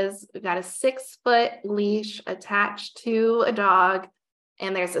antecedent is we've got a 6-foot leash attached to a dog,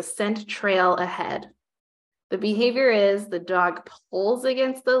 and there's a scent trail ahead. The behavior is the dog pulls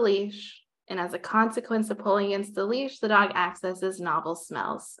against the leash, and as a consequence of pulling against the leash, the dog accesses novel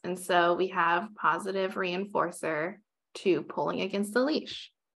smells. And so we have positive reinforcer to pulling against the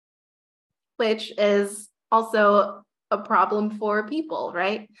leash, which is also a problem for people,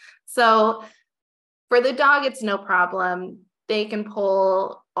 right? So for the dog, it's no problem. They can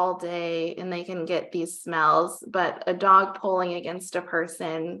pull all day and they can get these smells, but a dog pulling against a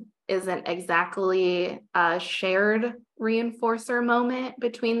person isn't exactly a shared reinforcer moment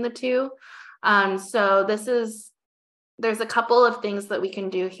between the two. So there's a couple of things that we can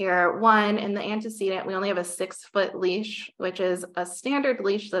do here. One, in the antecedent, we only have a 6-foot leash, which is a standard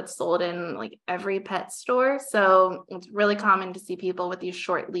leash that's sold in like every pet store. So it's really common to see people with these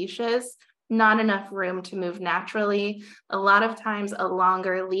short leashes, not enough room to move naturally. A lot of times a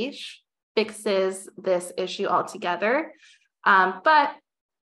longer leash fixes this issue altogether. But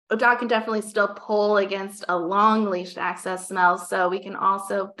a dog can definitely still pull against a long leash to access smells. So we can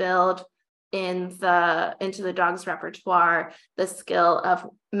also build into the dog's repertoire the skill of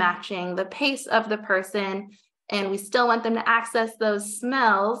matching the pace of the person and we still want them to access those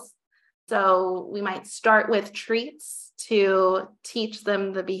smells. So we might start with treats to teach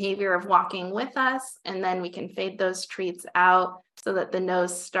them the behavior of walking with us, and then we can fade those treats out so that the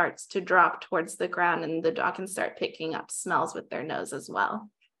nose starts to drop towards the ground and the dog can start picking up smells with their nose as well.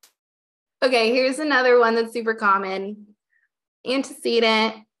 Okay, here's another one that's super common.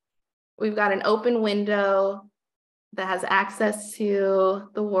 Antecedent. We've got an open window that has access to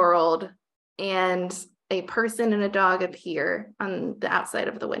the world, and a person and a dog appear on the outside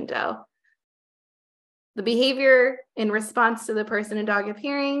of the window. The behavior in response to the person and dog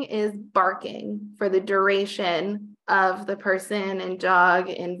appearing is barking for the duration of the person and dog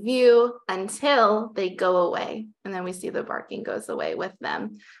in view until they go away. And then we see the barking goes away with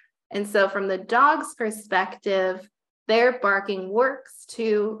them. And so from the dog's perspective, their barking works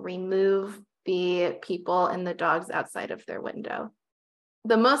to remove the people and the dogs outside of their window.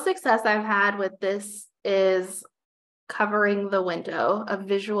 The most success I've had with this is covering the window, a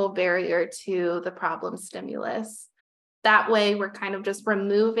visual barrier to the problem stimulus. That way, we're kind of just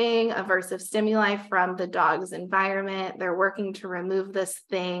removing aversive stimuli from the dog's environment. They're working to remove this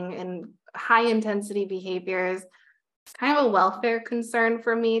thing and high intensity behaviors. It's kind of a welfare concern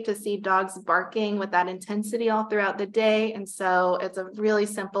for me to see dogs barking with that intensity all throughout the day. And so it's a really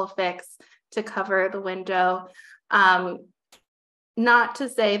simple fix to cover the window. Not to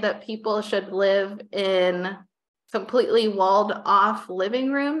say that people should live in completely walled off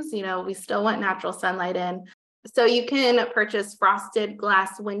living rooms. You know, we still want natural sunlight in. So you can purchase frosted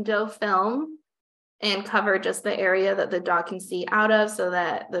glass window film and cover just the area that the dog can see out of so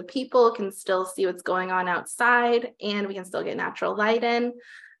that the people can still see what's going on outside and we can still get natural light in.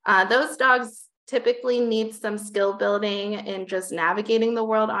 Those dogs typically need some skill building in just navigating the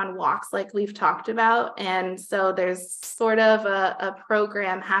world on walks like we've talked about. And so there's sort of a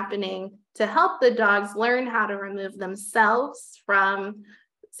program happening to help the dogs learn how to remove themselves from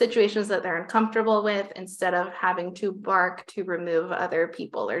situations that they're uncomfortable with instead of having to bark to remove other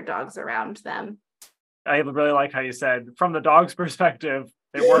people or dogs around them. I really like how you said, from the dog's perspective,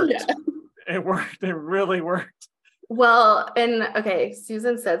 it worked. Yeah. It worked. It really worked. Well, and okay,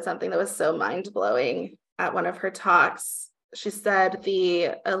 Susan said something that was so mind-blowing at one of her talks. She said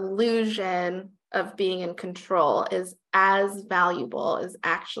the illusion of being in control is as valuable as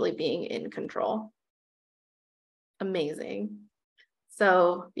actually being in control. Amazing.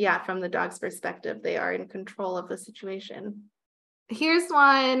 So yeah, from the dog's perspective, they are in control of the situation. Here's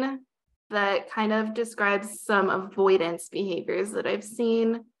one that kind of describes some avoidance behaviors that I've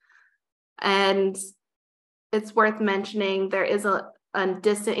seen. And it's worth mentioning there is a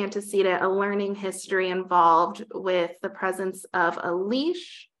distant antecedent, a learning history involved with the presence of a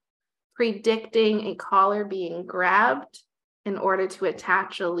leash, predicting a collar being grabbed in order to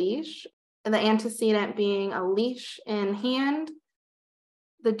attach a leash, and the antecedent being a leash in hand.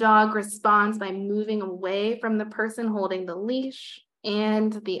 The dog responds by moving away from the person holding the leash,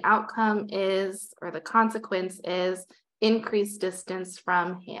 and the outcome is, or the consequence is, increased distance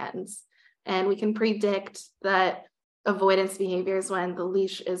from hands. And we can predict that avoidance behaviors when the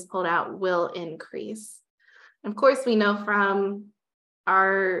leash is pulled out will increase. Of course, we know from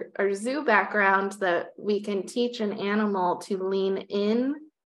our zoo background that we can teach an animal to lean in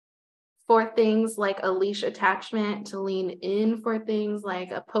for things like a leash attachment, to lean in for things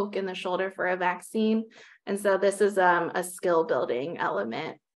like a poke in the shoulder for a vaccine. And so this is a skill building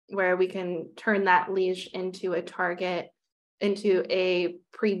element where we can turn that leash into a target, into a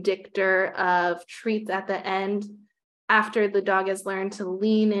predictor of treats at the end. After the dog has learned to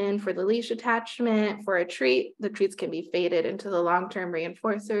lean in for the leash attachment for a treat, the treats can be faded into the long-term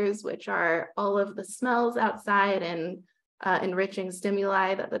reinforcers, which are all of the smells outside and enriching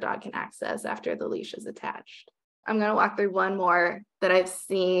stimuli that the dog can access after the leash is attached. I'm going to walk through one more that I've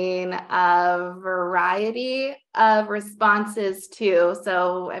seen a variety of responses to.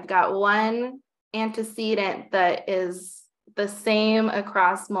 So I've got one antecedent that is the same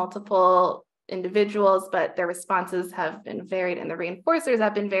across multiple individuals, but their responses have been varied and the reinforcers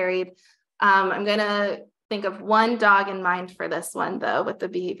have been varied. I'm going to think of one dog in mind for this one, though, with the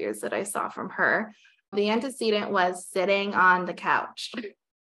behaviors that I saw from her. The antecedent was sitting on the couch.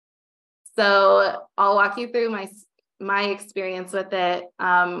 So I'll walk you through my experience with it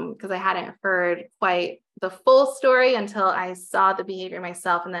because I hadn't heard quite the full story until I saw the behavior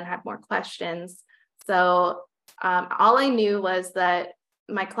myself and then had more questions. So all I knew was that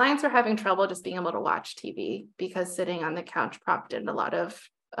my clients were having trouble just being able to watch TV because sitting on the couch prompted a lot of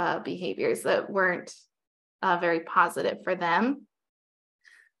behaviors that weren't very positive for them.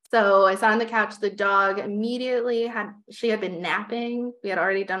 So I sat on the couch. The dog immediately she had been napping. We had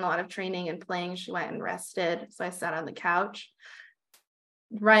already done a lot of training and playing. She went and rested. So I sat on the couch.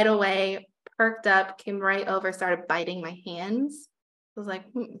 Right away, perked up, came right over, started biting my hands. I was like,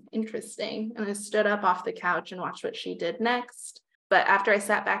 interesting. And I stood up off the couch and watched what she did next. But after I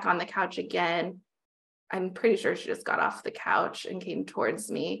sat back on the couch again, I'm pretty sure she just got off the couch and came towards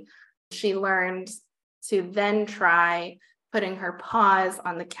me. She learned to then try putting her paws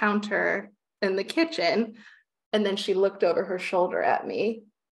on the counter in the kitchen. And then she looked over her shoulder at me.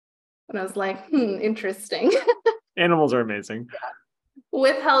 And I was like, interesting. Animals are amazing.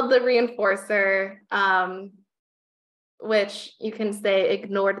 Withheld the reinforcer, which you can say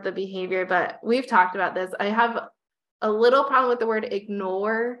ignored the behavior, but we've talked about this. I have a little problem with the word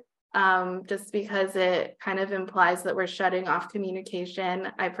ignore, just because it kind of implies that we're shutting off communication.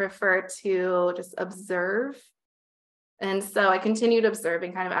 I prefer to just observe. And so I continued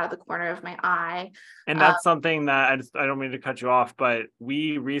observing kind of out of the corner of my eye. And that's something that I don't mean to cut you off, but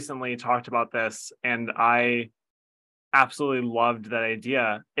we recently talked about this and I absolutely loved that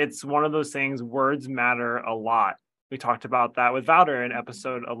idea. It's one of those things, words matter a lot. We talked about that with Valder in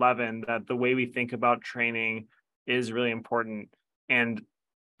episode 11, that the way we think about training is really important. And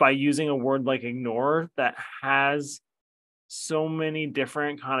by using a word like ignore that has so many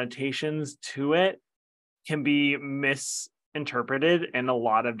different connotations to it, can be misinterpreted in a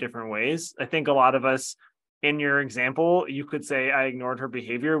lot of different ways. I think a lot of us, in your example, you could say, I ignored her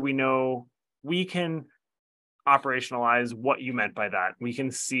behavior. We know we can operationalize what you meant by that. We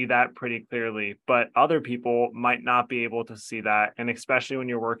can see that pretty clearly, but other people might not be able to see that. And especially when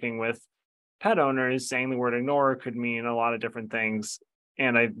you're working with pet owners, saying the word ignore could mean a lot of different things.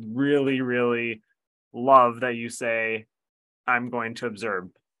 And I really, really love that you say, I'm going to observe.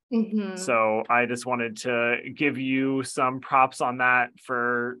 Mm-hmm. So I just wanted to give you some props on that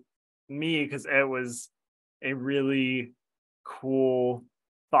for me, because it was a really cool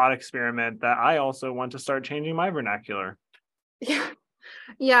thought experiment that I also want to start changing my vernacular. Yeah.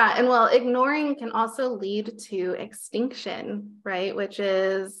 And well, ignoring can also lead to extinction, right? Which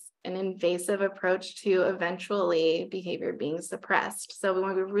is an invasive approach to eventually behavior being suppressed. So we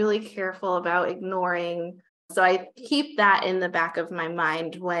want to be really careful about ignoring. So I keep that in the back of my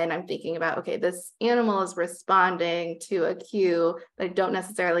mind when I'm thinking about, okay, this animal is responding to a cue that I don't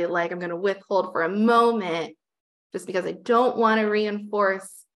necessarily like. I'm going to withhold for a moment just because I don't want to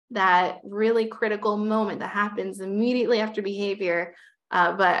reinforce that really critical moment that happens immediately after behavior.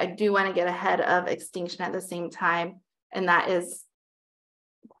 But I do want to get ahead of extinction at the same time. And that is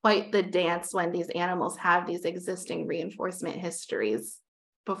quite the dance when these animals have these existing reinforcement histories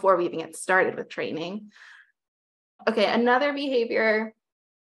before we even get started with training. Okay, another behavior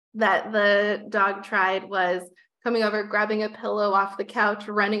that the dog tried was coming over, grabbing a pillow off the couch,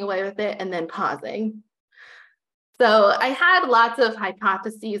 running away with it, and then pausing. So I had lots of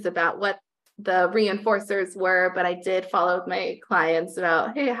hypotheses about what the reinforcers were, but I did follow with my clients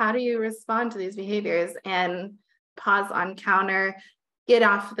about, hey, how do you respond to these behaviors? And pause on counter, get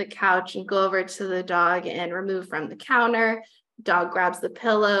off the couch and go over to the dog and remove from the counter. Dog grabs the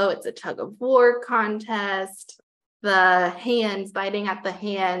pillow. It's a tug of war contest. The hands, biting at the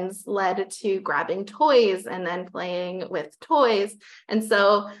hands, led to grabbing toys and then playing with toys. And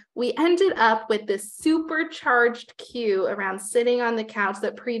so we ended up with this supercharged cue around sitting on the couch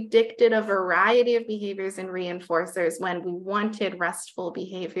that predicted a variety of behaviors and reinforcers when we wanted restful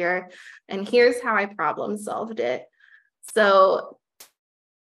behavior. And here's how I problem solved it. So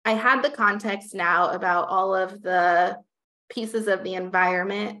I had the context now about all of the pieces of the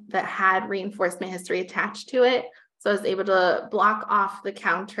environment that had reinforcement history attached to it. So I was able to block off the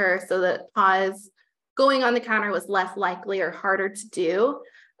counter so that pause going on the counter was less likely or harder to do.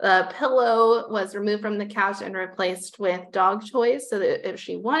 The pillow was removed from the couch and replaced with dog toys so that if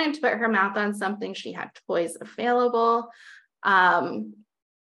she wanted to put her mouth on something, she had toys available. And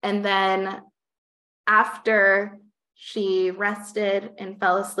then after she rested and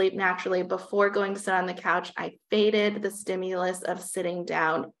fell asleep naturally before going to sit on the couch, I faded the stimulus of sitting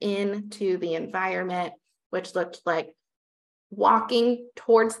down into the environment, which looked like walking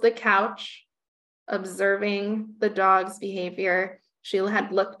towards the couch, observing the dog's behavior. She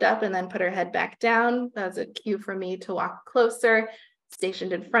had looked up and then put her head back down. That was a cue for me to walk closer.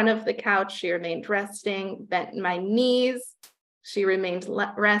 Stationed in front of the couch, she remained resting, bent my knees. She remained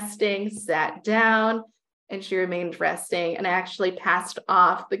resting, sat down, and she remained resting. And I actually passed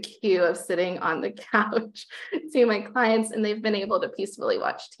off the cue of sitting on the couch to my clients, and they've been able to peacefully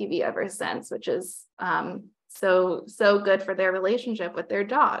watch TV ever since, which is so good for their relationship with their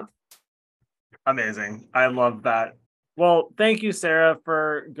dog. Amazing. I love that Well, thank you, Sarah,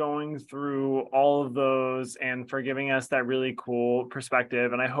 for going through all of those and for giving us that really cool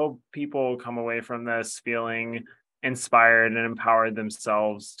perspective. And I hope people come away from this feeling inspired and empowered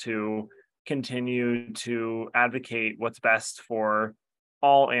themselves to continue to advocate what's best for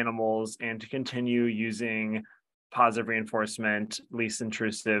all animals and to continue using positive reinforcement, least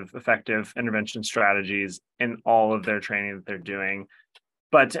intrusive, effective intervention strategies in all of their training that they're doing.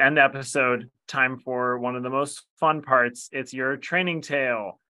 But to end the episode, time for one of the most fun parts. It's your training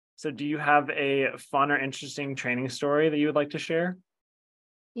tale. So do you have a fun or interesting training story that you would like to share?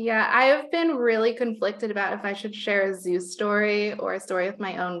 Yeah, I have been really conflicted about if I should share a zoo story or a story with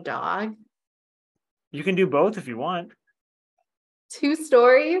my own dog. You can do both if you want. 2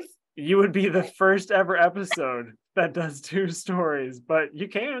 stories? You would be the first ever episode that does 2 stories, but you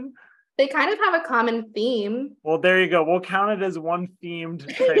can. They kind of have a common theme. Well, there you go. We'll count it as one themed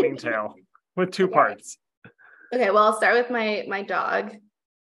training tale with 2 parts. Okay, well, I'll start with my dog.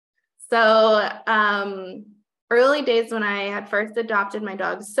 So, early days when I had first adopted my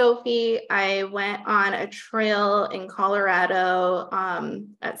dog, Sophie, I went on a trail in Colorado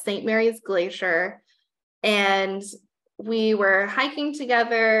at St. Mary's Glacier, and we were hiking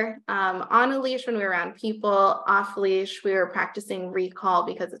together on a leash when we were around people, off leash. We were practicing recall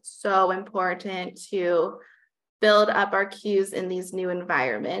because it's so important to build up our cues in these new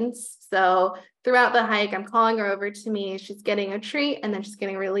environments. So throughout the hike, I'm calling her over to me. She's getting a treat and then she's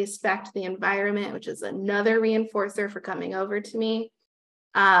getting released back to the environment, which is another reinforcer for coming over to me.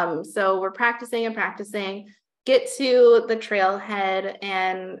 So we're practicing and practicing, get to the trailhead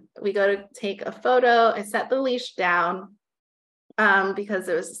and we go to take a photo. I set the leash down because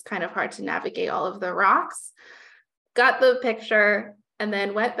it was kind of hard to navigate all of the rocks. Got the picture and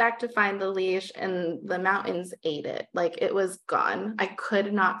then went back to find the leash and the mountains ate it. Like it was gone. I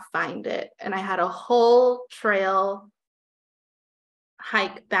could not find it. And I had a whole trail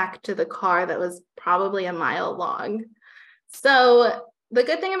hike back to the car that was probably a mile long. So the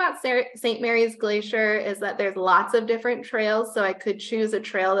good thing about St. Mary's Glacier is that there's lots of different trails. So I could choose a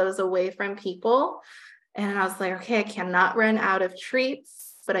trail that was away from people. And I was like, okay, I cannot run out of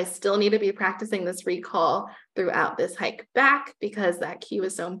treats, but I still need to be practicing this recall throughout this hike back because that cue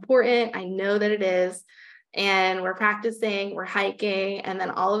is so important. I know that it is. And we're practicing, we're hiking, and then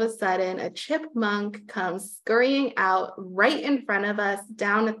all of a sudden a chipmunk comes scurrying out right in front of us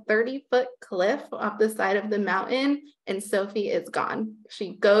down a 30-foot cliff off the side of the mountain, and Sophie is gone.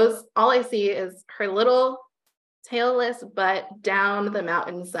 She goes, all I see is her little tailless butt down the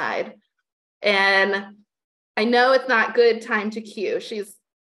mountainside. And I know it's not good time to cue. She's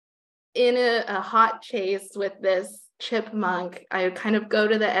in a hot chase with this chipmunk. I kind of go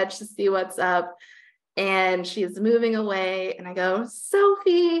to the edge to see what's up. And she's moving away and I go,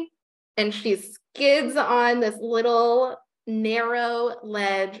 Sophie, and she skids on this little narrow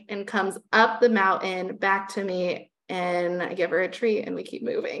ledge and comes up the mountain back to me, and I give her a treat and we keep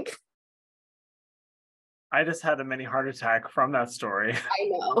moving. I just had a mini heart attack from that story. I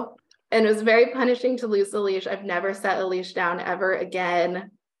know. And it was very punishing to lose the leash. I've never set a leash down ever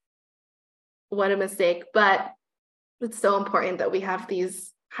again. What a mistake. But it's so important that we have these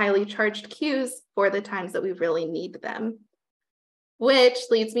highly charged cues for the times that we really need them, which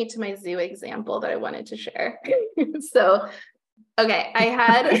leads me to my zoo example that I wanted to share. So, okay, I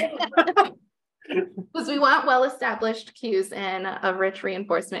had, because we want well-established cues and a rich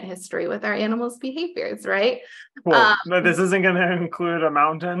reinforcement history with our animals' behaviors, right? Cool. No, this isn't going to include a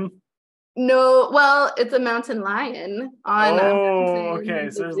mountain? No, well, it's a mountain lion on. Oh, okay.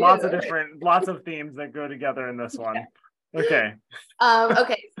 So there's lots of themes that go together in this one. Okay.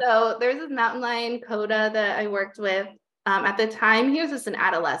 Okay, so there's this mountain lion, Coda, that I worked with. At the time, he was just an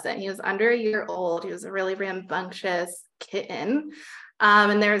adolescent. He was under a year old. He was a really rambunctious kitten.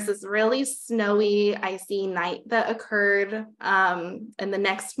 And there was this really snowy, icy night that occurred. And the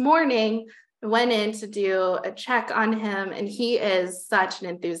next morning, I went in to do a check on him, and he is such an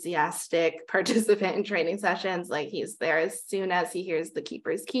enthusiastic participant in training sessions. Like he's there as soon as he hears the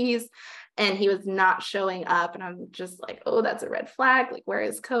keeper's keys. And he was not showing up. And I'm just like, oh, that's a red flag. Like, where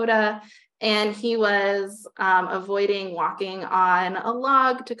is Coda? And he was avoiding walking on a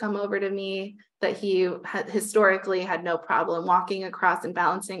log to come over to me that he had historically had no problem walking across and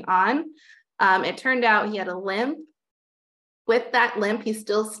balancing on. It turned out he had a limp. With that limp, he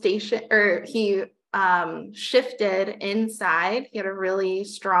still shifted inside. He had a really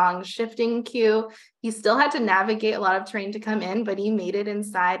strong shifting cue. He still had to navigate a lot of terrain to come in, but he made it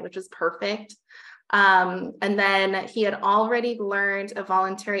inside, which was perfect. And then he had already learned a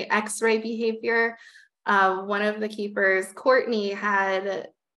voluntary X-ray behavior. One of the keepers, Courtney, had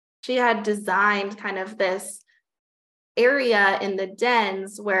designed kind of this area in the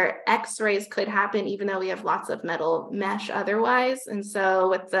dens where x-rays could happen, even though we have lots of metal mesh otherwise. And so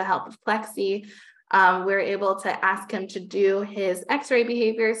with the help of Plexi, we're able to ask him to do his x-ray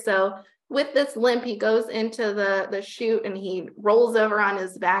behavior. So with this limp, he goes into the chute and he rolls over on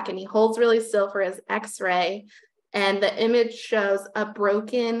his back and he holds really still for his x-ray. And the image shows a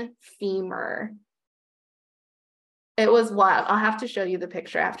broken femur. It was wild. I'll have to show you the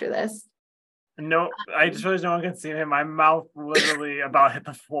picture after this. No, I just realized no one can see him. My mouth literally about hit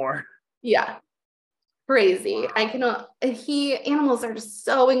the floor. Yeah. Crazy. Animals are just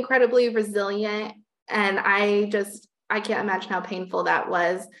so incredibly resilient. And I can't imagine how painful that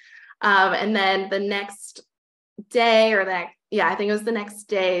was. And then the next day I think it was the next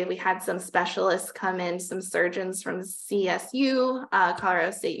day, we had some specialists come in, some surgeons from CSU,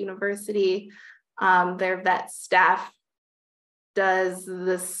 Colorado State University. Their vet staff does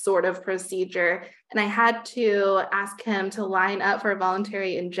this sort of procedure. And I had to ask him to line up for a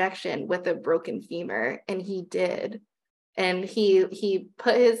voluntary injection with a broken femur. And he did. And he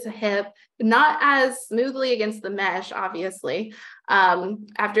put his hip not as smoothly against the mesh, obviously.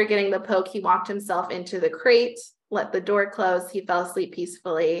 After getting the poke, he walked himself into the crate, let the door close. He fell asleep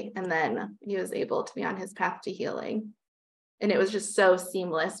peacefully. And then he was able to be on his path to healing. And it was just so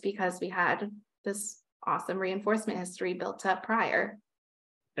seamless because we had this awesome reinforcement history built up prior.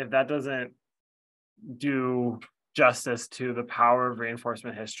 If that doesn't do justice to the power of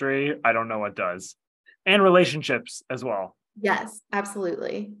reinforcement history, I don't know what does. And relationships as well. Yes,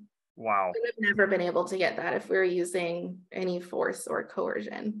 absolutely. Wow. We would have never been able to get that if we were using any force or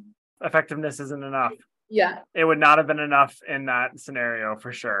coercion. Effectiveness isn't enough. Yeah. It would not have been enough in that scenario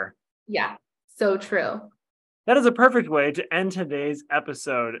for sure. Yeah, so true. That is a perfect way to end today's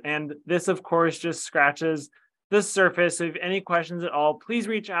episode. And this, of course, just scratches the surface. So if you have any questions at all, please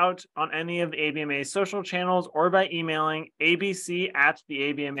reach out on any of the ABMA's social channels or by emailing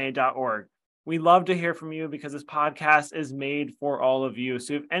abc@theabma.org. We love to hear from you because this podcast is made for all of you.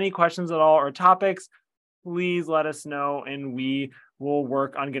 So if any questions at all or topics, please let us know and we will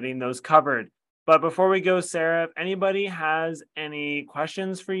work on getting those covered. But before we go, Sarah, if anybody has any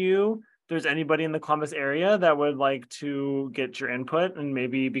questions for you, there's anybody in the Columbus area that would like to get your input and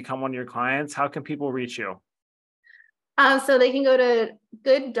maybe become one of your clients, how can people reach you? So they can go to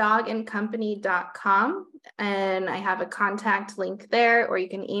gooddogandcompany.com and I have a contact link there, or you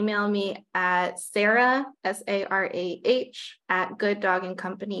can email me at Sarah, SARAH,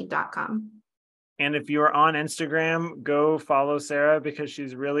 @gooddogandcompany.com. And if you're on Instagram, go follow Sarah because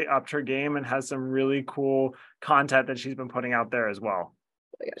she's really upped her game and has some really cool content that she's been putting out there as well.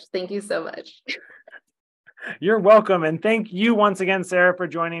 Oh my gosh, thank you so much. You're welcome. And thank you once again, Sarah, for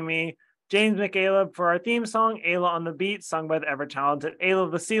joining me. James McAleb for our theme song, Ayla on the Beat, sung by the ever-talented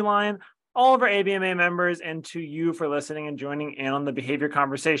Ayla the Sea Lion, all of our ABMA members, and to you for listening and joining in on the behavior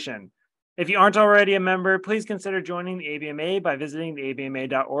conversation. If you aren't already a member, please consider joining the ABMA by visiting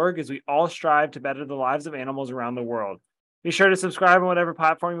theabma.org as we all strive to better the lives of animals around the world. Be sure to subscribe on whatever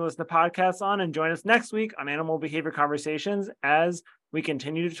platform you listen to podcasts on and join us next week on Animal Behavior Conversations as we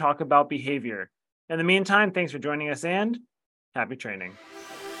continue to talk about behavior. In the meantime, thanks for joining us and happy training.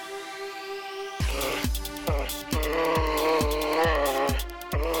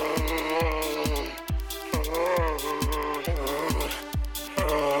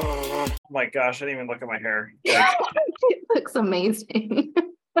 Oh my gosh, I didn't even look at my hair. It looks amazing.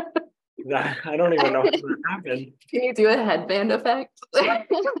 I don't even know what's going to happen. Can you do a headband effect?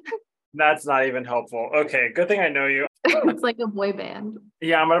 That's not even helpful. Okay, good thing I know you. It looks like a boy band.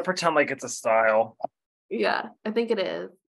 Yeah, I'm going to pretend like it's a style. Yeah, I think it is.